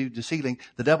believed he received his healing,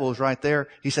 the devil was right there.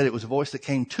 He said it was a voice that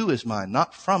came to his mind,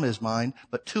 not from his mind,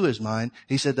 but to his mind.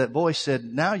 He said that voice said,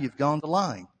 now you've gone to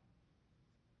lying.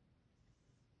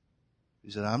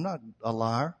 He said, I'm not a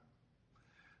liar.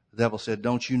 The devil said,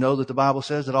 don't you know that the Bible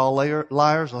says that all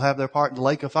liars will have their part in the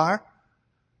lake of fire?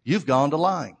 You've gone to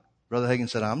lying. Brother Hagin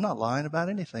said, I'm not lying about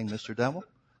anything, Mr. Devil.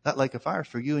 That lake of fire is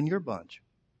for you and your bunch.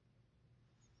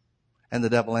 And the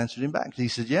devil answered him back. He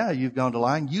said, yeah, you've gone to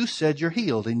lying. You said you're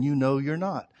healed and you know you're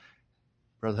not.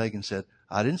 Brother Hagin said,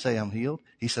 I didn't say I'm healed.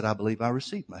 He said, I believe I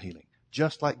received my healing,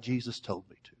 just like Jesus told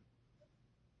me to.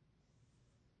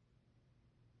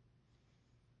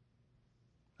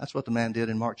 That's what the man did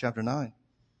in Mark chapter 9.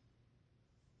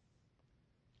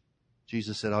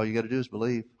 Jesus said, all you got to do is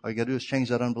believe. All you got to do is change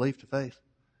that unbelief to faith.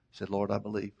 He said, Lord, I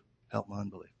believe. Help my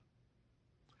unbelief.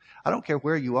 I don't care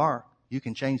where you are. You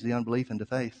can change the unbelief into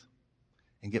faith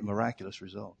and get miraculous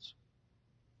results.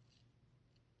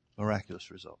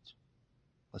 Miraculous results.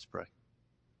 Let's pray.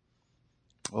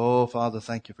 Oh, Father,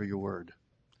 thank you for your word.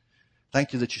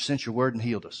 Thank you that you sent your word and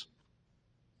healed us.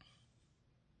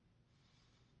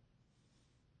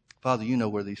 Father, you know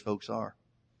where these folks are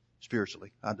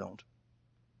spiritually. I don't.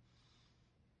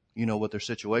 You know what their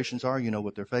situations are. You know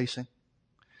what they're facing.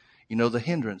 You know the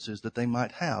hindrances that they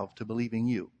might have to believing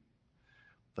you.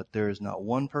 But there is not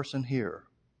one person here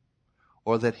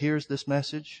or that hears this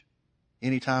message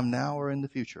anytime now or in the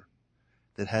future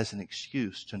that has an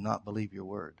excuse to not believe your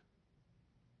word.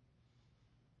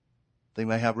 They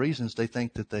may have reasons they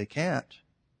think that they can't,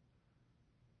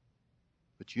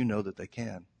 but you know that they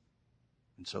can,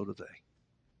 and so do they.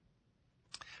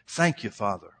 Thank you,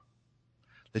 Father,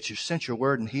 that you sent your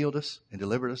word and healed us and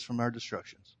delivered us from our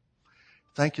destructions.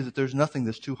 Thank you that there's nothing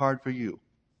that's too hard for you.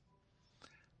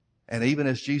 And even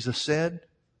as Jesus said,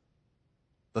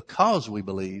 because we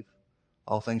believe,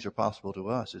 all things are possible to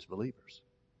us as believers.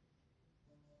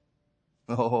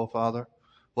 Oh, Father,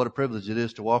 what a privilege it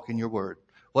is to walk in your word.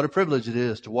 What a privilege it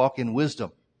is to walk in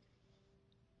wisdom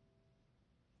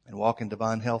and walk in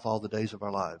divine health all the days of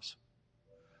our lives.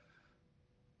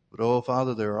 But, oh,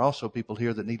 Father, there are also people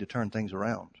here that need to turn things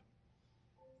around.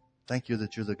 Thank you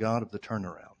that you're the God of the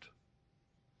turnaround.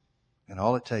 And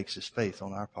all it takes is faith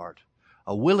on our part.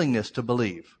 A willingness to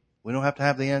believe. We don't have to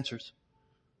have the answers.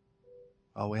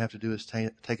 All we have to do is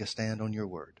take a stand on your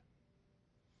word.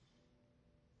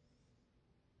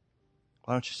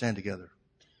 Why don't you stand together?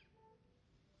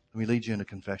 Let me lead you into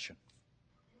confession.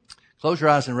 Close your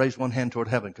eyes and raise one hand toward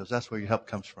heaven, because that's where your help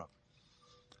comes from.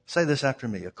 Say this after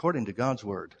me. According to God's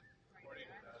word,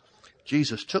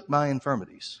 Jesus took my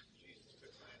infirmities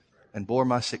and bore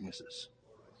my sicknesses.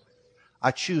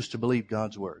 I choose to believe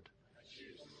God's word.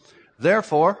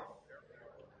 Therefore,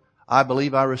 I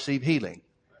believe I receive healing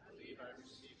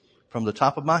from the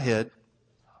top of my head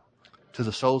to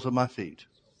the soles of my feet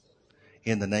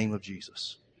in the name of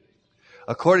Jesus.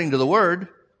 According to the word,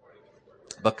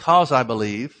 because I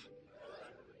believe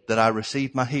that I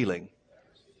received my healing,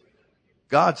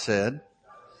 God said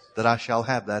that I shall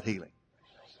have that healing.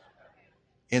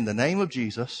 In the name of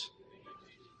Jesus,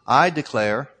 I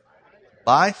declare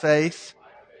by faith,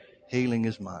 healing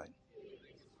is mine.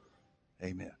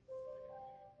 Amen.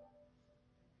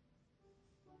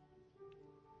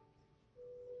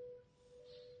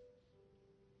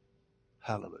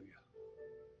 Hallelujah.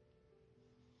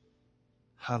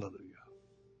 Hallelujah.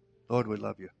 Lord, we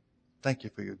love you. Thank you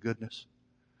for your goodness.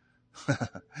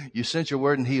 You sent your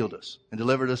word and healed us and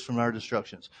delivered us from our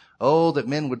destructions. Oh, that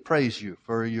men would praise you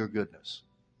for your goodness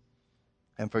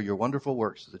and for your wonderful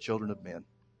works to the children of men.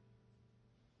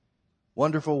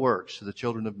 Wonderful works to the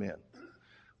children of men.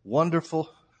 Wonderful.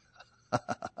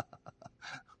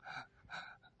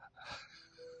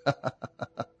 The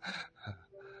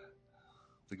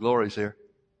glory's here.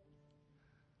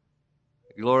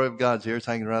 The glory of God's here. It's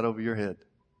hanging right over your head.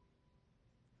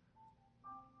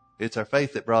 It's our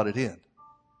faith that brought it in.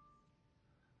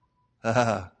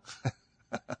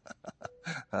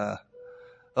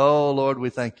 Oh, Lord,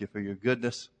 we thank you for your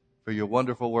goodness, for your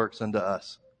wonderful works unto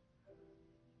us.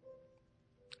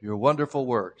 Your wonderful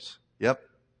works. Yep.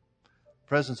 The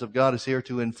presence of God is here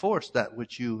to enforce that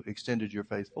which you extended your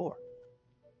faith for.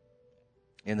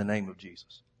 In the name of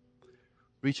Jesus.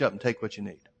 Reach up and take what you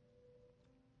need.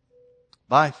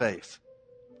 By faith.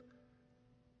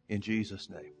 In Jesus'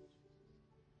 name.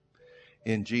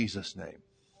 In Jesus' name.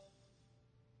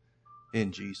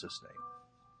 In Jesus' name.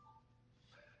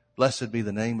 Blessed be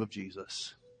the name of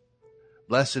Jesus.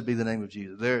 Blessed be the name of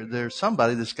Jesus. There's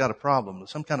somebody that's got a problem,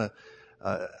 some kind of,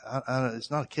 it's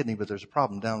not a kidney, but there's a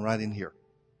problem down right in here.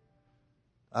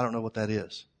 I don't know what that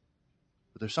is,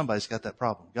 but there's somebody that's got that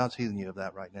problem. God's healing you of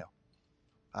that right now.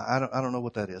 I don't know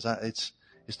what that is.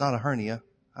 It's not a hernia.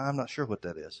 I'm not sure what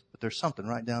that is, but there's something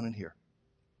right down in here.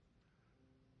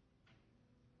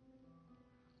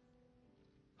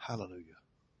 Hallelujah.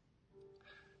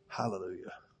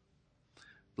 Hallelujah.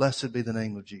 Blessed be the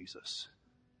name of Jesus.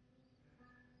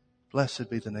 Blessed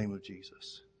be the name of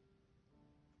Jesus.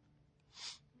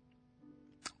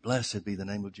 Blessed be the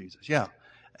name of Jesus. Yeah.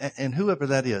 And whoever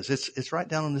that is, it's right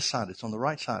down on this side. It's on the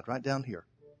right side, right down here.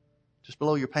 Just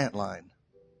below your pant line.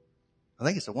 I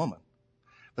think it's a woman.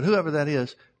 But whoever that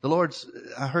is,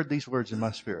 I heard these words in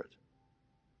my spirit.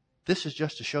 This is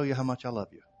just to show you how much I love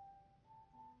you.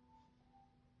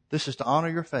 This is to honor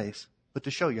your faith, but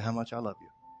to show you how much I love you.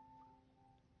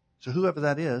 So whoever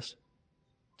that is,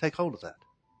 take hold of that.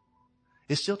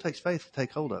 It still takes faith to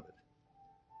take hold of it.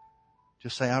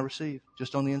 Just say, I receive.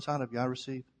 Just on the inside of you, I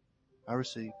receive. I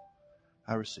receive.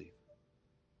 I receive.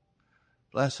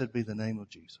 Blessed be the name of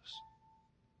Jesus.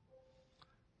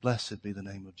 Blessed be the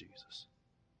name of Jesus.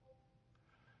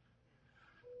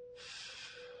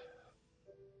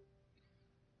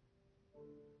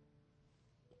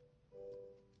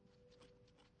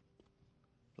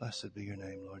 Blessed be your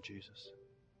name, Lord Jesus.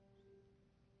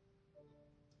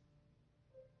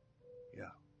 Yeah.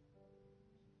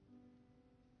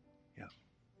 Yeah.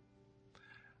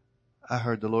 I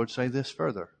heard the Lord say this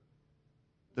further.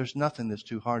 There's nothing that's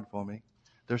too hard for me.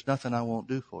 There's nothing I won't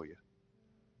do for you.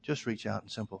 Just reach out in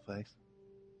simple faith.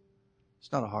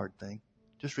 It's not a hard thing.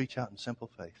 Just reach out in simple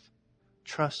faith.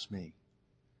 Trust me.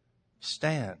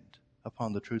 Stand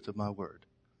upon the truth of my word.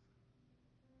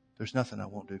 There's nothing I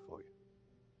won't do for you.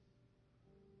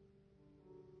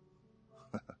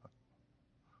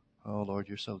 Oh, Lord,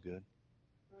 you're so good.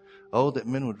 Oh, that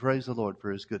men would praise the Lord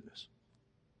for his goodness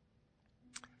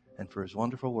and for his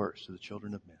wonderful works to the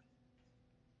children of men.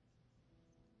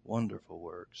 Wonderful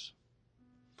works.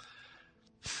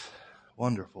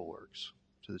 Wonderful works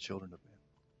to the children of men.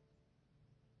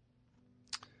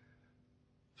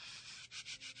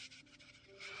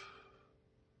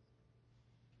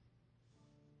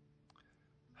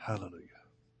 Hallelujah.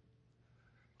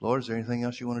 Lord, is there anything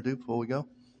else you want to do before we go?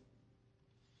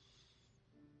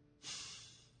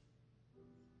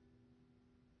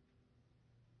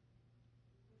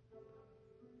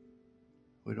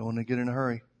 We don't want to get in a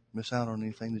hurry, miss out on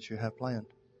anything that you have planned.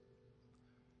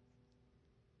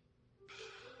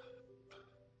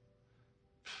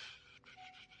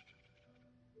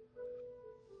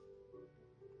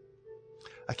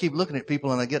 I keep looking at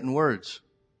people and I get in words.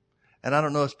 And I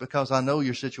don't know if it's because I know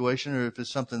your situation or if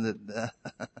it's something that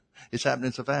it's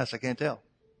happening so fast I can't tell.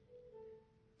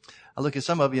 I look at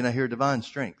some of you and I hear divine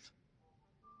strength.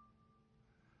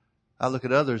 I look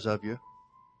at others of you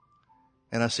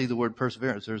and I see the word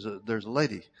perseverance. There's a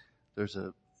lady. There's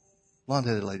a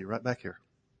blonde-headed lady right back here.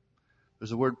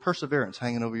 There's a word perseverance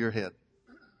hanging over your head.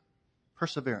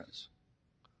 Perseverance.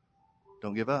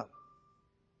 Don't give up.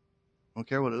 Don't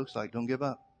care what it looks like. Don't give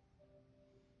up.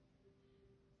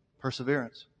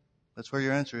 Perseverance. That's where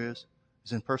your answer is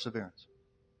in perseverance.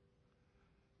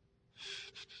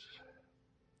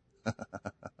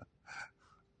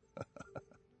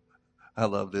 I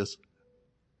love this.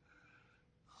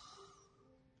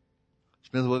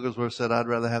 Smith Wigglesworth said, I'd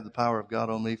rather have the power of God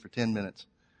on me for 10 minutes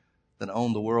than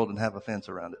own the world and have a fence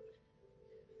around it.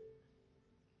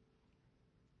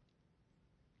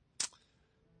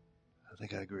 I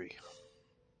think I agree.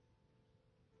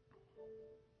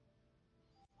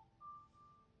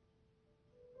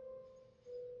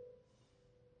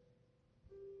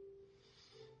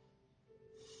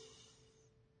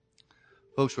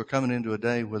 Folks, we're coming into a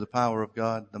day where the power of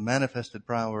God, the manifested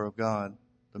power of God,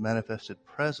 the manifested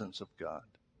presence of God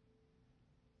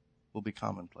will be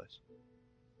commonplace.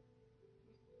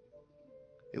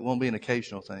 It won't be an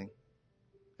occasional thing.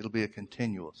 It'll be a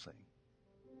continual thing.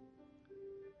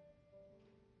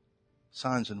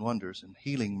 Signs and wonders and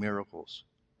healing miracles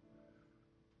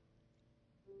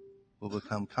will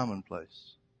become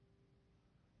commonplace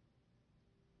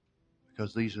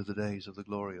because these are the days of the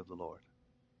glory of the Lord.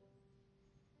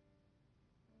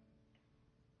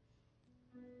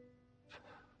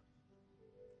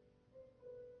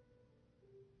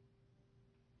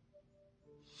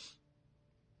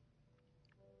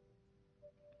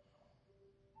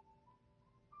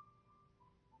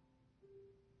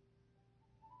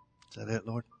 Is that it,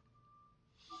 Lord?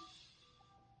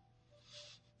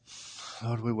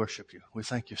 Lord, we worship you. We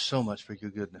thank you so much for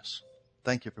your goodness.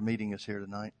 Thank you for meeting us here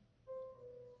tonight.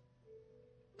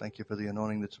 Thank you for the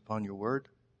anointing that's upon your word.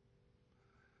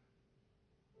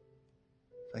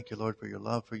 Thank you, Lord, for your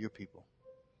love for your people.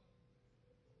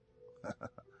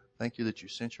 Thank you that you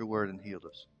sent your word and healed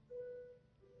us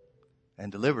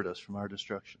and delivered us from our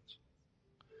destructions.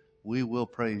 We will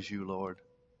praise you, Lord,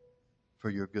 for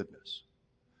your goodness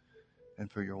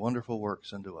and for your wonderful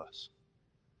works unto us.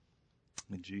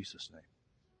 In Jesus' name.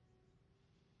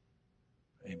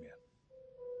 Amen.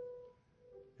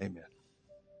 Amen.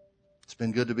 It's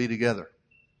been good to be together.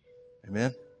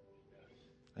 Amen.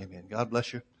 Amen. God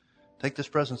bless you. Take this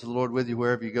presence of the Lord with you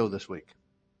wherever you go this week.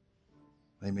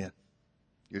 Amen.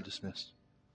 You're dismissed.